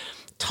cetera.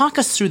 Talk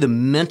us through the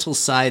mental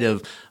side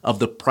of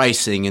the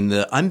pricing and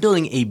I'm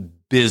building a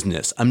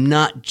business. I'm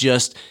not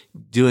just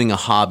doing a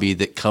hobby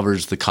that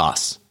covers the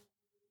costs.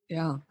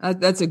 Yeah,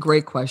 that's a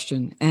great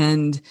question.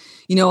 And,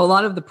 a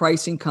lot of the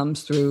pricing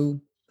comes through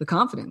the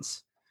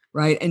confidence,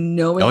 right? And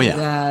knowing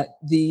that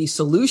the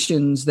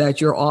solutions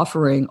that you're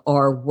offering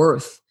are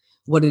worth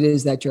what it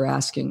is that you're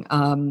asking.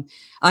 I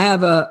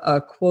have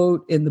a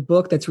quote in the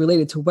book that's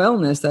related to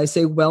wellness that I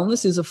say,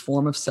 wellness is a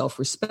form of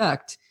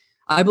self-respect.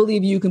 I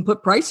believe you can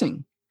put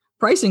pricing.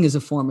 Pricing is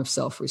a form of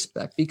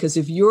self-respect, because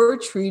if you're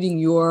treating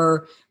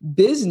your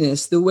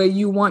business the way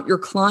you want your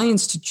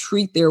clients to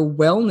treat their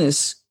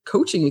wellness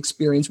coaching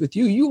experience with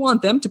you, you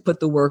want them to put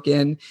the work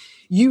in.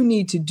 You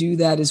need to do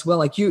that as well.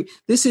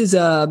 This is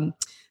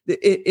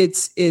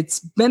it's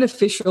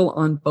beneficial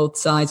on both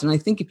sides. And I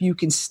think if you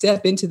can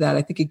step into that,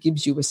 I think it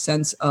gives you a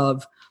sense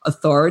of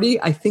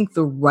authority. I think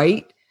the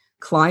right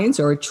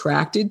clients are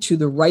attracted to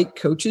the right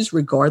coaches,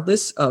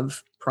 regardless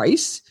of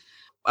price.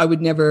 I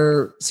would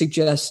never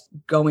suggest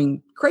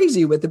going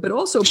crazy with it, but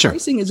also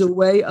pricing is a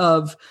way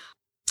of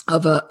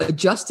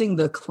adjusting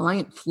the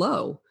client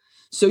flow.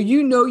 So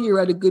you're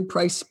at a good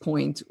price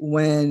point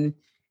when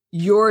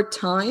your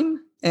time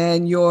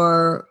and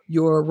your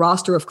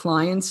roster of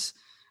clients,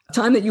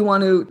 time that you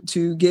want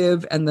to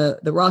give, and the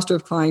roster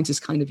of clients is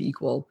kind of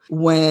equal.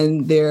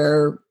 When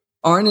they're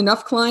aren't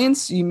enough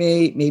clients,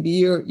 maybe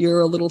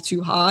you're a little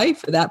too high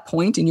for that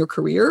point in your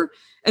career,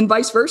 and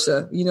vice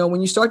versa.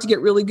 When you start to get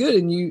really good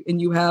and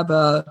you have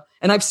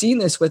and I've seen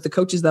this with the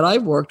coaches that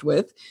I've worked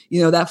with,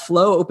 that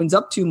flow opens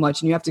up too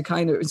much and you have to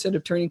kind of, instead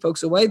of turning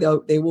folks away,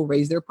 they will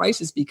raise their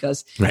prices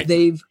because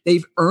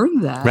they've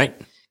earned that.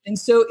 Right. And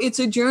so it's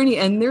a journey,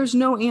 and there's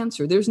no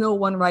answer. There's no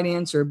one right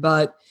answer,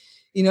 but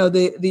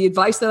the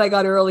advice that I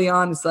got early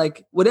on is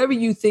like, whatever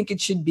you think it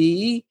should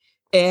be,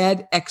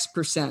 add X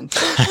percent.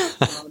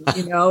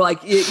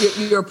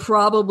 You're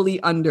probably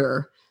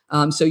under.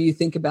 So you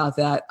think about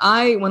that.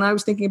 When I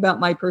was thinking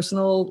about my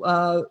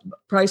personal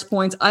price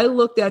points, I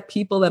looked at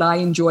people that I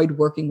enjoyed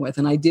working with,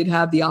 and I did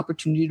have the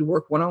opportunity to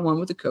work one-on-one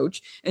with a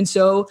coach. And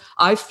so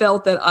I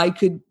felt that I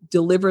could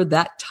deliver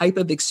that type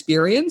of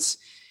experience.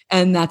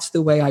 And that's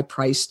the way I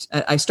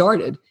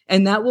started.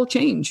 And that will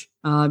change.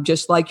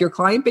 Just like your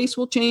client base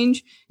will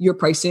change, your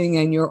pricing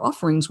and your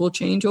offerings will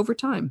change over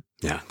time.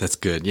 Yeah, that's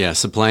good. Yeah,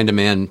 supply and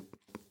demand,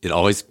 it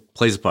always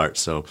plays a part.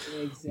 So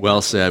exactly.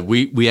 Well said.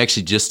 We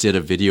actually just did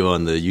a video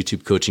on the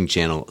YouTube coaching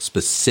channel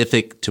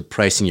specific to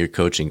pricing your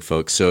coaching,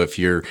 folks. So if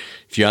you're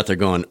out there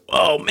going,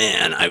 oh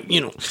man,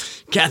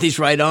 Kathy's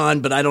right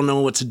on, but I don't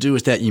know what to do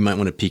with that, you might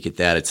want to peek at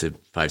that. It's a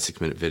 5-6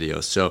 minute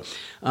video. So,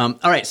 all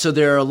right. So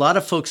there are a lot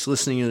of folks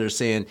listening that are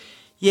saying,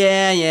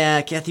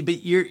 yeah, Kathy,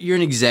 but you're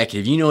an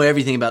executive. You know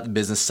everything about the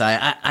business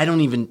side. I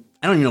don't even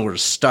know where to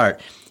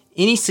start.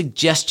 Any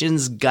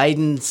suggestions,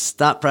 guidance,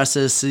 thought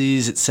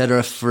processes, et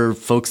cetera, for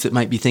folks that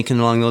might be thinking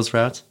along those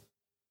routes?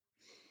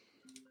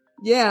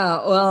 Yeah,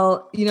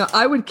 well,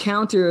 I would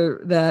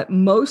counter that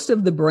most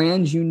of the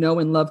brands you know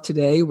and love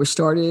today were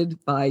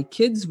started by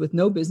kids with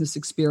no business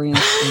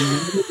experience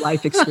and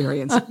life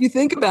experience. You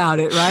think about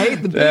it, right?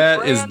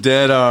 That is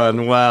dead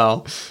on.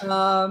 Wow.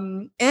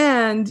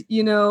 And,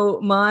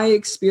 my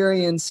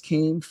experience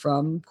came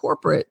from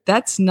corporate.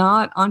 That's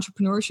not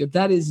entrepreneurship.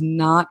 That is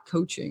not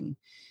coaching.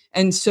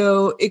 And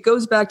so it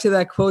goes back to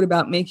that quote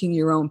about making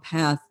your own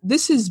path.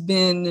 This has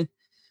been,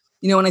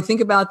 when I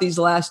think about these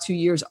last 2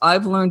 years,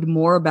 I've learned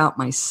more about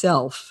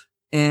myself.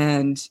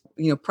 And,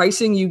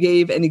 pricing, you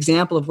gave an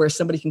example of where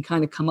somebody can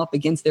kind of come up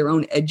against their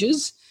own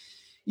edges.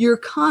 You're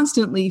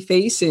constantly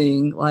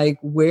facing like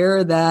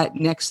where that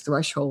next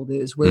threshold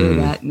is, where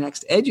that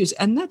next edge is.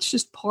 And that's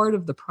just part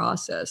of the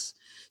process.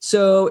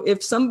 So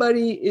if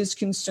somebody is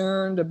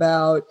concerned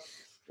about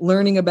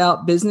learning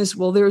about business,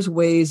 well, there's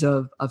ways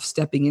of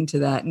stepping into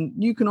that. And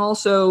you can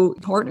also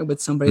partner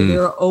with somebody.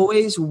 There are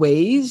always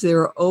ways, there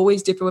are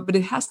always different, but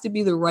it has to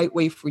be the right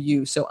way for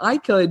you. So I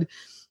could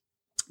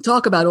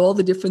talk about all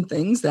the different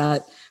things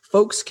that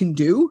folks can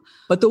do.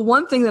 But the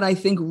one thing that I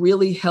think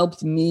really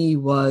helped me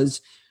was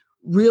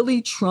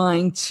really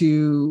trying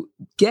to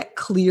get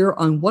clear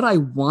on what I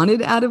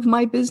wanted out of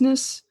my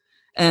business.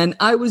 And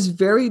I was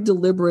very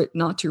deliberate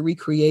not to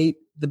recreate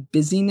the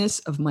busyness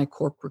of my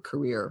corporate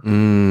career.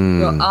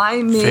 So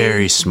I made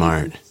very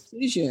smart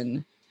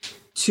decision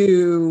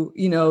to,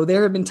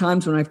 there have been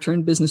times when I've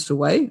turned business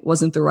away,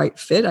 wasn't the right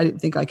fit. I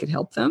didn't think I could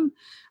help them.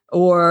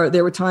 Or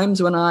there were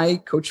times when I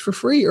coached for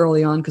free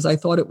early on because I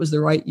thought it was the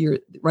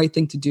right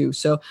thing to do.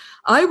 So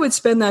I would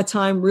spend that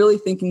time really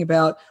thinking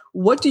about,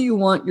 what do you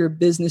want your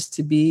business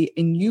to be?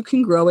 And you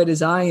can grow it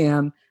as I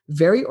am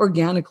very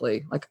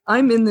organically. Like,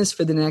 I'm in this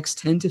for the next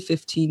 10 to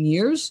 15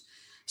 years.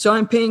 So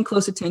I'm paying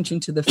close attention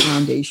to the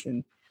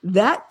foundation.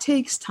 That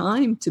takes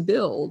time to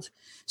build.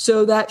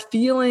 So that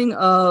feeling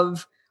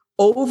of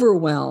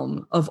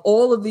overwhelm of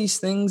all of these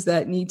things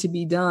that need to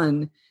be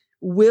done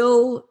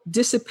will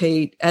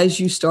dissipate as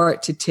you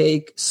start to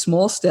take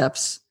small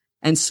steps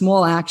and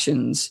small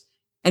actions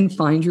and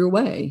find your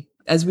way.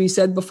 As we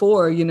said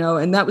before,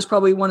 and that was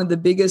probably one of the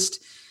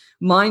biggest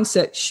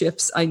mindset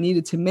shifts I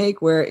needed to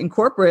make, where in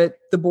corporate,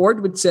 the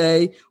board would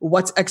say,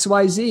 what's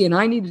XYZ? And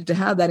I needed to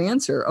have that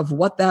answer of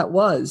what that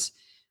was.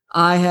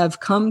 I have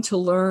come to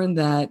learn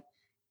that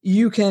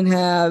you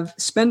can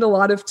spend a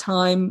lot of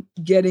time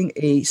getting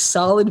a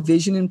solid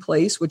vision in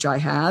place, which I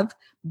have,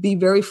 be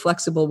very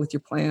flexible with your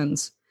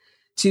plans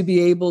to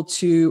be able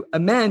to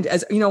amend.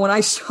 As when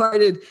I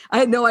started, I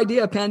had no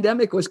idea a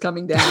pandemic was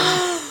coming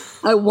down.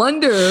 I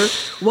wonder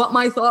what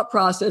my thought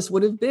process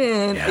would have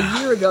been a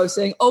year ago,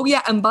 saying, oh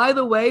yeah, and by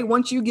the way,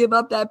 once you give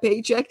up that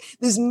paycheck,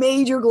 this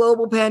major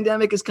global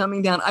pandemic is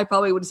coming down. I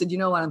probably would have said, you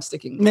know what, I'm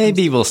sticking.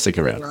 Maybe we'll stick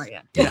around. Where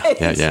I am.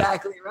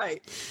 Exactly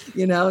right.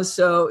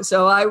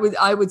 So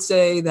I would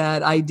say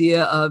that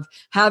idea of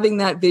having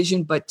that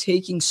vision, but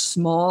taking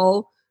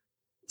small,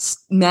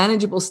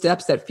 manageable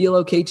steps that feel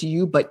okay to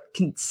you, but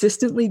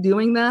consistently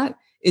doing that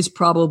is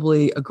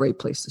probably a great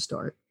place to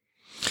start.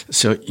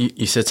 So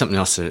you said something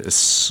else that is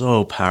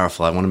so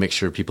powerful. I want to make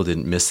sure people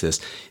didn't miss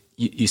this.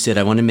 You said,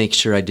 I want to make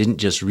sure I didn't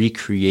just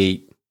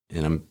recreate,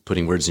 and I'm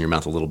putting words in your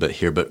mouth a little bit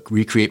here, but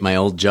recreate my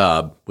old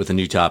job with a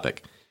new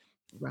topic.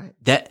 Right.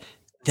 That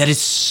is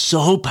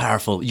so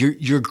powerful.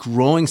 You're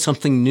growing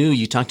something new.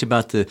 You talked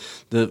about the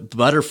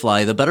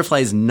butterfly. The butterfly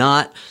is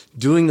not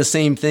doing the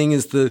same thing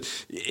as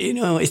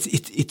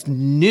it's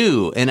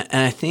new. And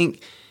I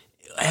think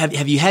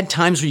have you had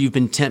times where you've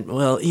been tempted,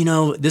 well,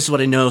 this is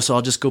what I know, so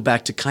I'll just go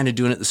back to kind of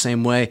doing it the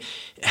same way.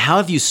 How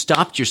have you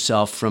stopped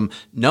yourself from,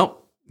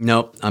 nope,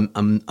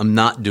 I'm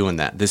not doing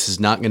that. This is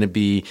not going to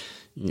be,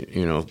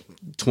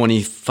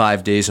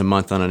 25 days a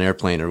month on an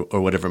airplane or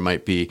whatever it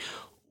might be.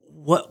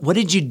 What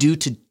did you do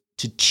to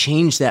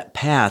change that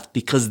path?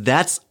 Because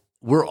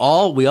we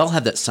all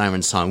have that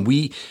siren song.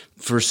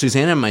 For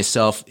Susanna and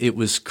myself, it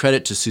was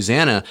credit to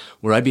Susanna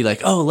where I'd be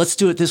like, oh, let's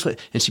do it this way.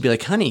 And she'd be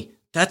like, honey,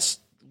 that's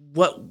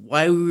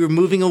why we were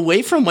moving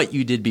away from what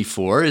you did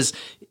before is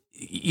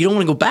you don't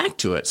want to go back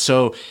to it.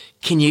 So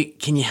can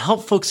you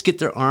help folks get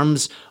their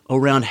arms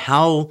around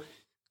how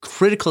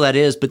critical that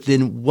is, but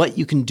then what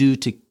you can do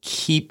to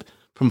keep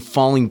from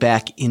falling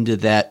back into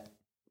that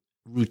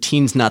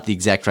routine's not the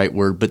exact right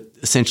word, but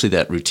essentially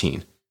that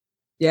routine.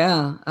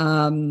 Yeah.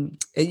 And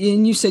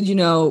you said,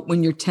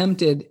 when you're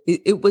tempted,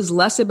 it was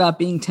less about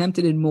being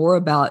tempted and more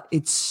about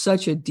it's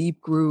such a deep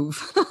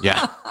groove.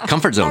 Yeah.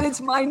 Comfort zone. And it's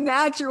my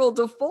natural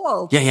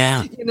default.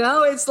 Yeah.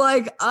 It's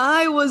like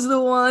I was the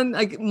one,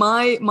 like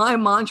my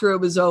mantra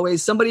was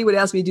always somebody would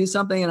ask me to do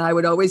something and I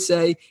would always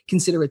say,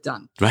 consider it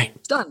done. Right.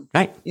 It's done.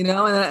 Right. And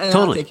totally.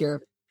 I'll take care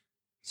of it.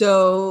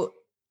 So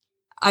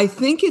I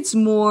think it's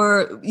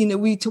more,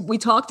 we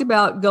talked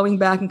about going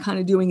back and kind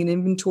of doing an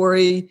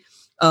inventory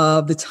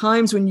of the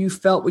times when you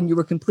felt when you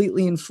were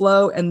completely in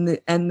flow and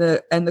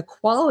the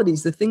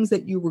qualities, the things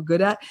that you were good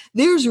at.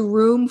 There's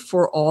room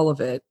for all of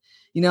it.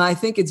 I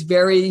think it's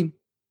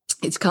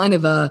kind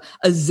of a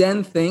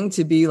Zen thing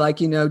to be like,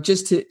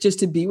 just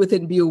to be with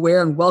it and be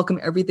aware and welcome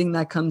everything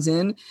that comes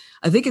in.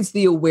 I think it's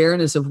the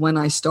awareness of when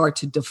I start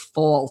to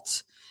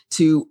default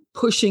to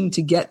pushing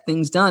to get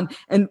things done.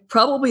 And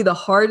probably the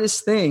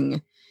hardest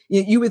thing,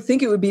 you would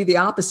think it would be the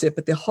opposite,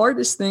 but the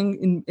hardest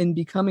thing in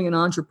becoming an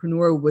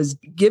entrepreneur was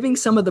giving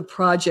some of the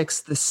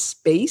projects the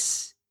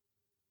space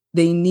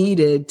they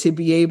needed to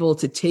be able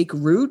to take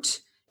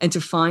root and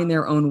to find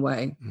their own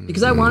way.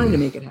 Because I wanted to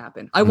make it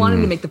happen. I wanted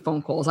to make the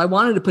phone calls. I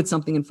wanted to put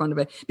something in front of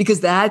it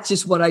because that's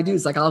just what I do.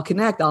 It's like, I'll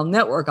connect, I'll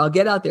network, I'll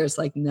get out there. It's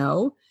like,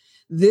 no,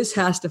 this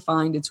has to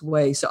find its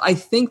way. So I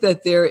think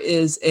that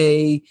there's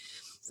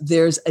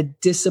a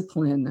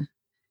discipline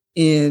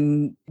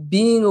in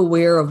being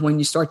aware of when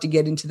you start to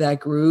get into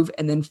that groove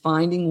and then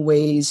finding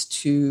ways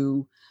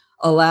to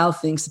allow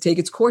things to take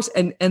its course.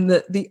 And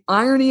the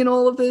irony in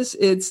all of this,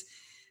 it's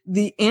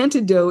the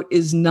antidote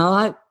is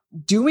not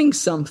doing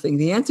something.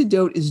 The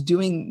antidote is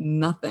doing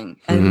nothing.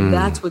 And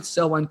that's what's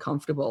so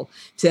uncomfortable,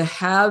 to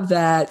have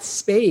that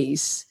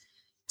space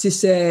to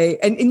say,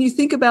 and you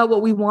think about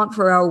what we want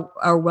for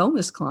our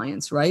wellness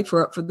clients, right?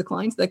 For the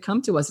clients that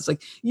come to us, it's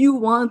like, you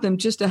want them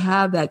just to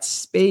have that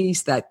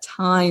space, that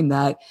time,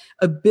 that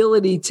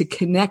ability to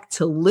connect,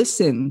 to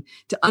listen,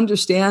 to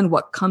understand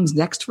what comes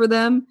next for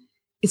them.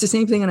 It's the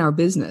same thing in our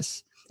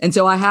business. And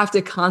so I have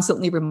to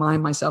constantly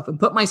remind myself and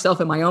put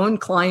myself in my own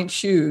client's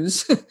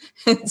shoes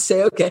and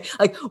say, okay,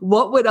 like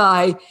how would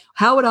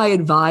I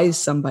advise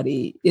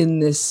somebody in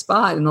this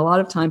spot? And a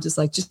lot of times it's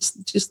like,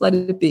 just let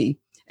it be.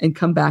 And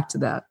come back to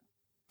that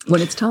when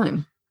it's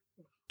time.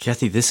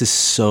 Kathy, this is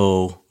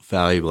so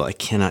valuable. I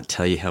cannot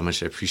tell you how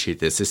much I appreciate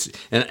this.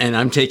 And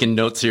I'm taking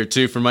notes here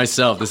too for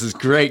myself. This is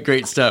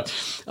great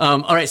stuff. All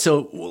right.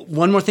 So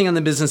one more thing on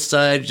the business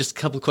side, just a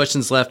couple of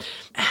questions left.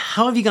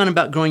 How have you gone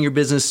about growing your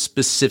business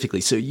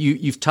specifically? So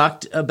you've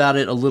talked about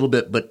it a little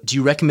bit, but do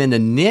you recommend a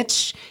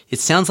niche? It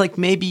sounds like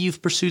maybe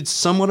you've pursued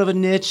somewhat of a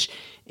niche.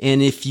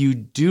 And if you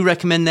do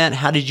recommend that,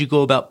 how did you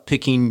go about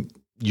picking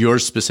your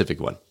specific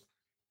one?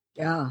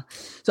 Yeah.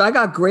 So I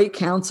got great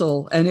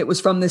counsel, and it was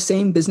from the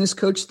same business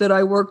coach that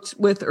I worked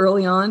with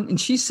early on.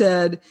 And she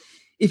said,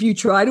 if you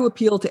try to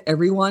appeal to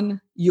everyone,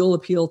 you'll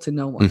appeal to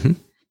no one. Mm-hmm.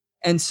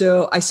 And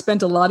so I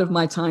spent a lot of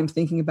my time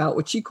thinking about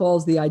what she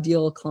calls the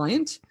ideal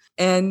client.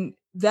 And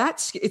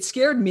it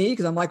scared me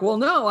because I'm like, well,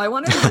 no, I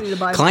want everybody to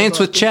buy clients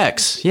with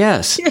checks.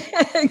 Yes.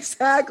 Yeah,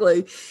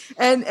 exactly.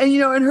 And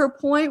her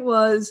point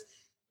was,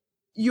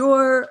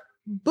 your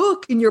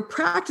book and your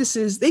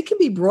practices, they can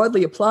be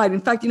broadly applied. In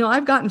fact,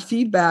 I've gotten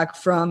feedback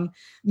from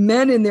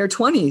men in their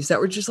 20s that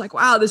were just like,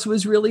 wow, this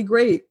was really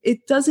great.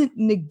 It doesn't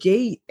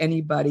negate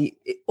anybody.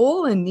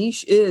 All a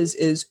niche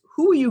is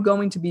who are you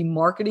going to be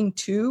marketing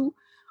to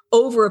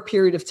over a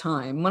period of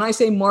time? When I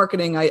say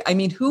marketing, I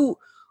mean, who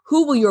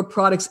will your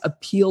products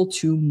appeal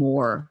to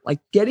more? Like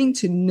getting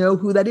to know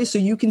who that is so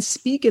you can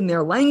speak in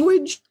their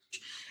language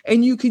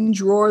and you can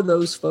draw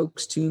those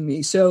folks to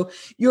me. So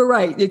you're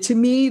right. To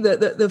me,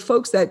 the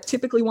folks that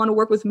typically want to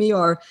work with me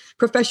are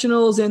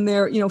professionals in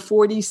their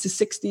 40s to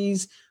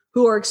 60s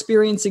who are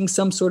experiencing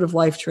some sort of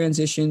life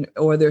transition,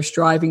 or they're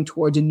striving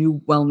towards a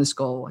new wellness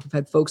goal. I've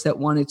had folks that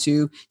wanted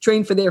to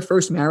train for their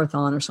first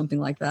marathon or something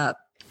like that.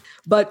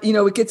 But,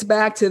 it gets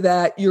back to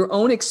that, your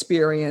own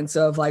experience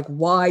of like,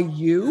 why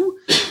you?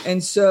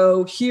 And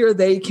so here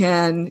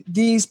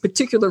these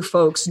particular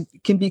folks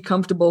can be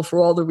comfortable for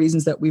all the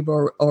reasons that we've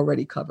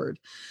already covered.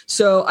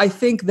 So I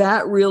think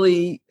that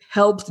really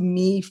helped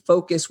me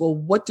focus, well,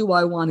 what do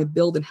I want to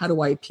build and how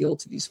do I appeal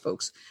to these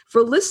folks?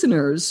 For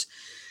listeners,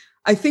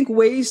 I think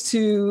ways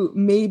to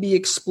maybe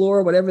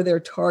explore whatever their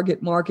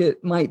target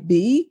market might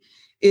be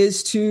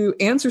is to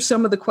answer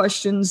some of the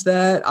questions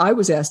that I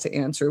was asked to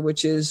answer,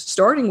 which is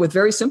starting with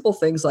very simple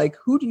things like,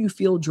 who do you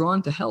feel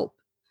drawn to help?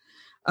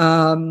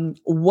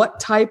 What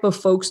type of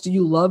folks do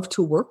you love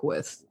to work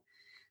with?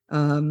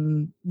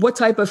 What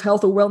type of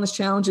health or wellness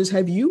challenges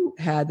have you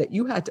had that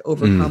you had to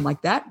overcome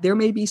like that? There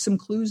may be some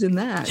clues in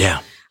that.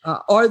 Yeah.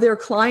 Are there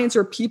clients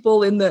or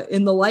people in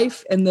the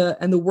life and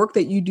the work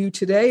that you do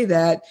today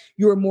that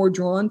you're more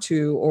drawn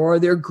to, or are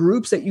there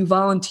groups that you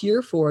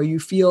volunteer for, you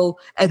feel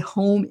at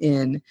home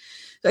in?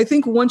 I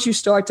think once you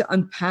start to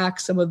unpack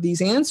some of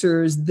these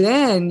answers,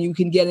 then you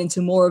can get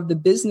into more of the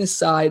business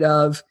side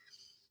of,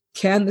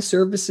 can the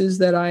services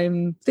that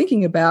I'm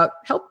thinking about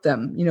help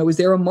them? Is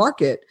there a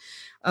market?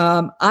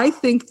 I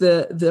think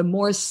the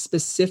more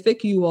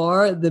specific you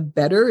are, the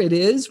better it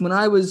is. When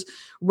I was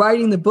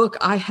writing the book,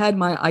 I had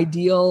my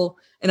ideal,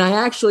 and I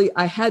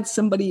had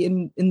somebody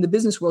in the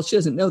business world, she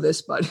doesn't know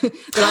this, but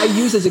that I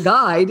use as a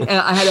guide.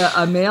 I had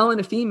a male and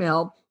a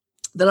female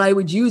that I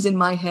would use in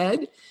my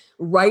head,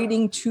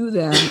 writing to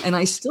them. And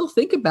I still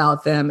think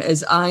about them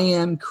as I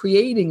am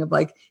creating of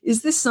like,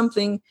 is this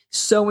something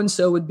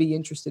so-and-so would be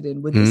interested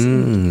in? Would this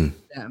interest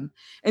them?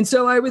 And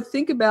so I would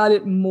think about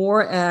it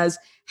more as,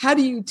 how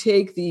do you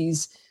take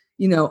these,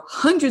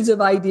 hundreds of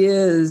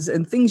ideas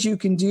and things you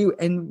can do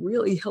and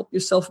really help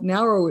yourself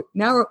narrow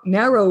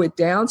it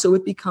down so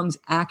it becomes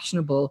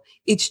actionable?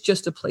 It's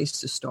just a place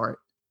to start.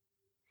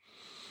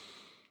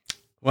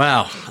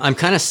 Wow. I'm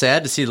kind of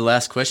sad to see the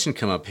last question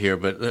come up here,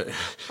 but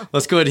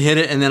let's go ahead and hit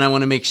it. And then I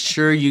want to make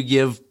sure you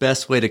give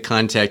best way to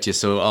contact you.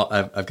 So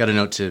I've got a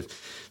note to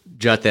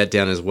jot that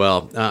down as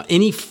well.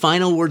 Any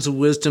final words of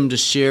wisdom to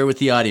share with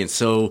the audience?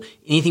 So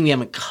anything we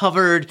haven't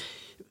covered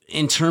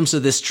in terms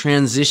of this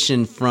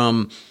transition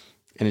from,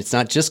 and it's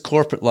not just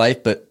corporate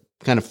life, but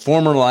kind of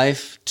former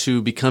life to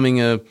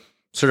becoming a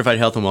certified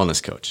health and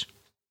wellness coach?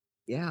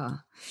 Yeah.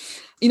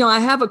 I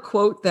have a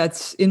quote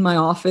that's in my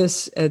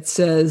office. It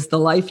says, the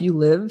life you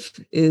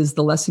live is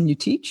the lesson you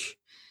teach.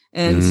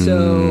 And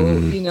so,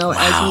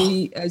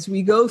 wow. as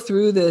we go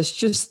through this,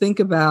 just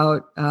think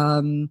about,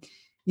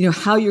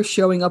 how you're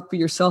showing up for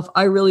yourself.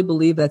 I really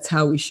believe that's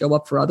how we show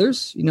up for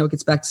others. It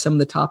gets back to some of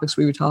the topics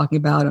we were talking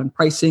about on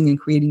pricing and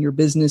creating your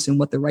business and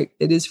what the right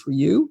fit is for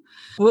you.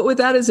 But with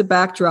that as a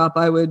backdrop,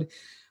 I would,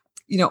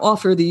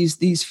 offer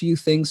these few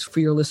things for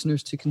your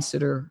listeners to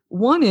consider.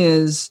 One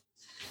is,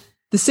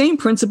 the same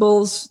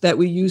principles that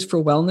we use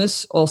for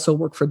wellness also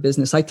work for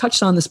business. I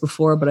touched on this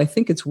before, but I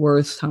think it's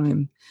worth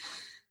time.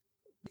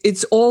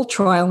 It's all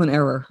trial and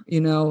error.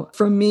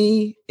 For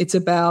me, it's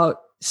about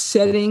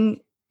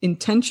setting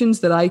intentions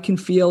that I can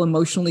feel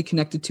emotionally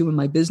connected to in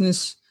my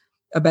business,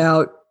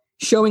 about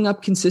showing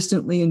up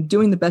consistently and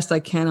doing the best I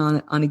can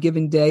on a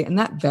given day. And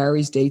that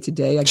varies day to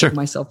day. I give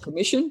myself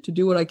permission to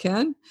do what I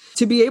can,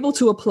 to be able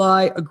to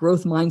apply a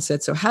growth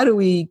mindset. So how do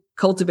we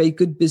cultivate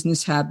good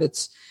business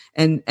habits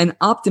and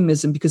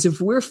optimism? Because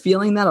if we're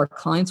feeling that, our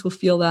clients will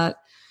feel that.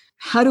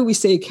 How do we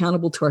stay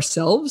accountable to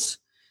ourselves?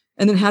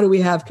 And then how do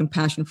we have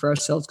compassion for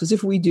ourselves? Because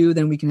if we do,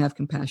 then we can have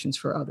compassion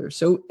for others.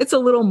 So it's a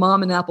little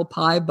mom and apple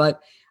pie,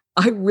 but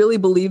I really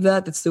believe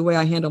that. That's the way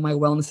I handle my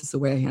wellness. It's the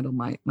way I handle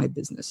my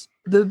business.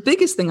 The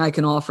biggest thing I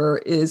can offer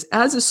is,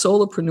 as a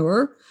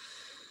solopreneur,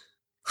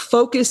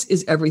 focus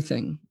is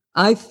everything.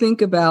 I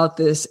think about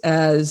this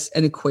as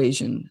an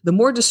equation. The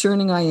more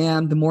discerning I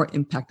am, the more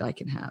impact I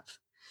can have.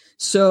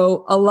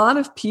 So a lot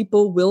of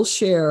people will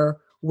share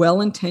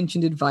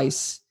well-intentioned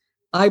advice.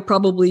 I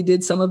probably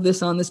did some of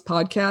this on this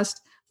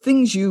podcast,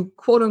 things you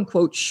quote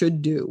unquote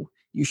should do.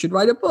 You should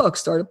write a book,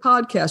 start a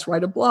podcast,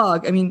 write a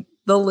blog. I mean,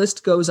 the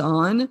list goes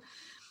on,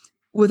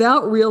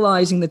 without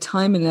realizing the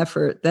time and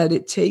effort that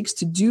it takes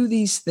to do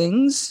these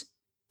things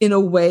in a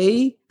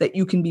way that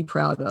you can be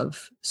proud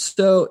of.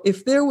 So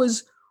if there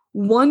was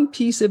one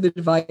piece of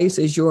advice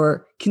as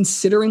you're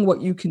considering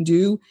what you can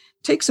do,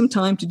 take some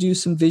time to do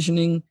some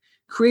visioning,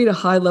 create a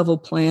high-level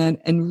plan,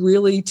 and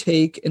really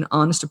take an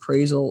honest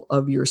appraisal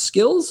of your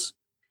skills.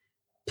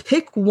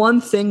 Pick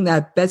one thing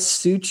that best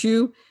suits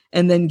you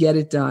and then get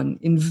it done.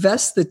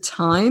 Invest the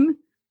time,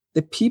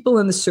 the people,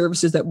 and the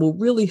services that will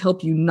really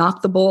help you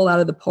knock the ball out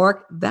of the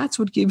park. That's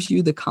what gives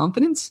you the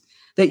confidence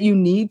that you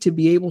need to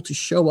be able to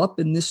show up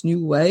in this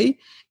new way.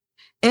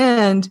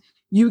 And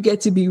you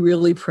get to be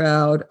really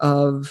proud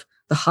of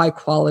the high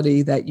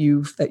quality that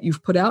you've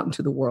put out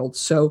into the world.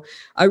 So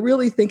I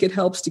really think it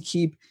helps to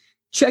keep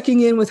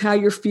checking in with how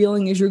you're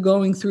feeling as you're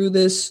going through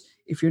this.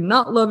 If you're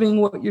not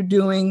loving what you're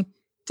doing,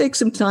 take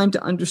some time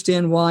to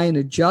understand why and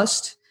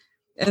adjust.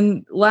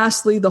 And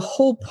lastly, the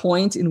whole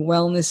point in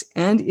wellness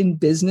and in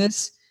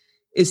business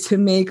is to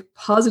make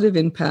positive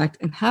impact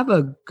and have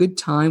a good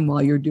time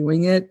while you're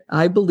doing it.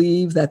 I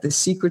believe that the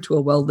secret to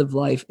a well-lived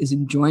life is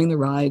enjoying the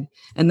ride.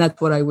 And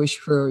that's what I wish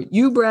for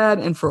you, Brad,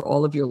 and for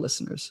all of your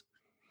listeners.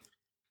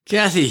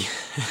 Kathy,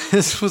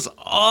 this was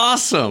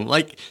awesome.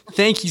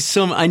 Thank you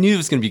so much. I knew it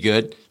was going to be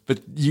good,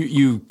 but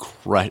you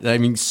crushed. I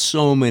mean,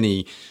 so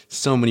many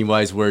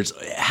wise words.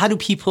 How do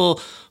people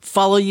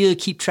follow you,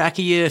 keep track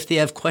of you if they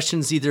have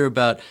questions either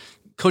about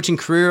coaching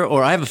career,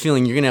 or I have a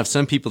feeling you're going to have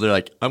some people that are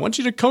like, I want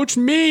you to coach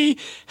me.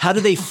 How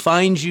do they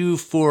find you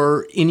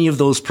for any of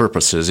those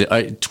purposes?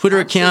 Twitter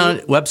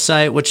account,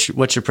 website,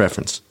 what's your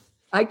preference?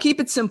 I keep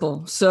it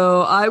simple.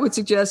 So I would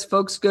suggest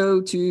folks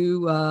go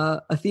to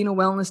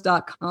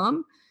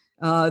athenawellness.com.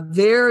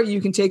 There you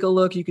can take a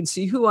look. You can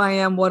see who I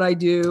am, what I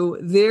do.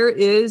 There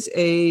is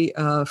a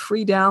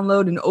free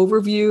download, an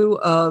overview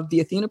of the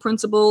Athena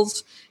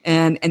principles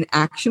and an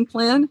action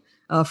plan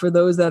for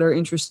those that are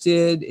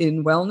interested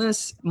in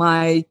wellness.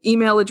 My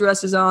email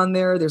address is on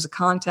there. There's a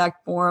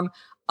contact form.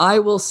 I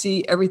will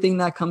see everything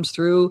that comes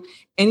through.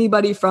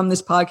 Anybody from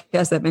this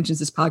podcast that mentions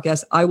this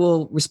podcast, I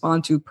will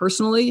respond to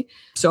personally.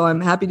 So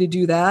I'm happy to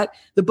do that.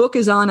 The book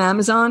is on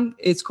Amazon.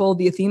 It's called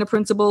The Athena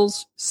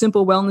Principles,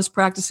 Simple Wellness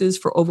Practices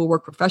for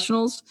Overworked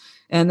Professionals.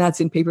 And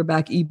that's in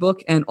paperback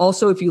ebook. And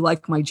also, if you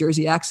like my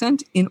Jersey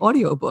accent, in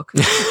audiobook.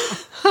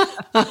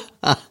 I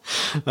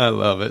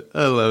love it.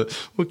 Well,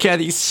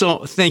 Kathy,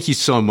 thank you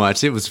so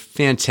much. It was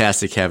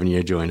fantastic having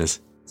you join us.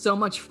 So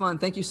much fun.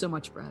 Thank you so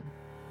much, Brad.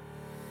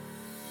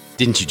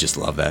 Didn't you just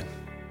love that?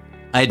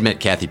 I had met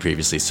Kathy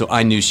previously, so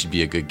I knew she'd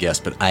be a good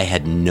guest, but I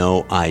had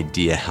no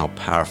idea how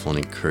powerful and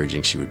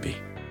encouraging she would be.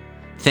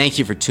 Thank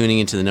you for tuning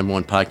into the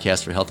 #1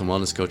 podcast for health and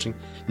wellness coaching.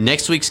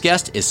 Next week's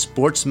guest is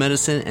sports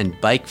medicine and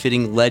bike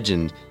fitting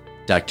legend,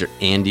 Dr.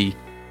 Andy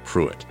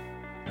Pruitt.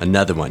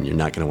 Another one you're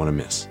not going to want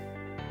to miss.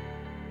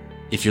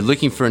 If you're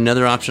looking for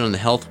another option on the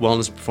health,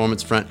 wellness,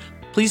 performance front,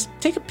 please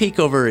take a peek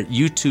over at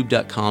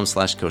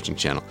youtube.com/coaching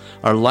channel.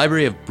 Our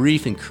library of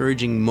brief,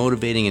 encouraging,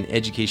 motivating, and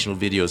educational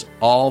videos,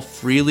 all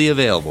freely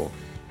available,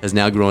 has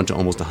now grown to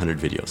almost 100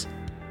 videos.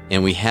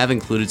 And we have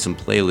included some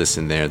playlists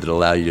in there that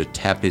allow you to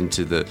tap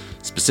into the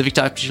specific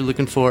topics you're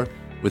looking for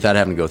without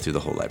having to go through the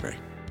whole library.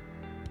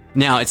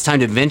 Now it's time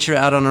to venture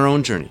out on our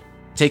own journey,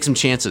 take some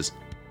chances,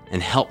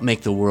 and help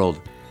make the world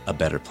a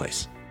better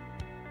place.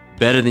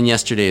 Better than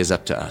yesterday is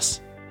up to us,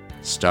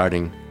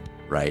 starting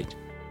right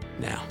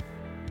now.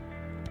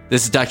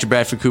 This is Dr.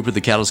 Bradford Cooper,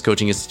 the Catalyst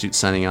Coaching Institute,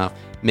 signing off.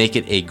 Make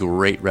it a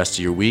great rest of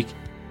your week,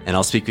 and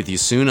I'll speak with you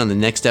soon on the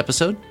next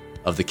episode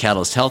of the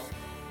Catalyst Health,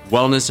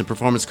 Wellness, and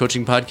Performance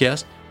Coaching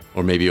Podcast,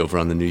 or maybe over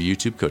on the new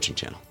YouTube coaching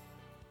channel.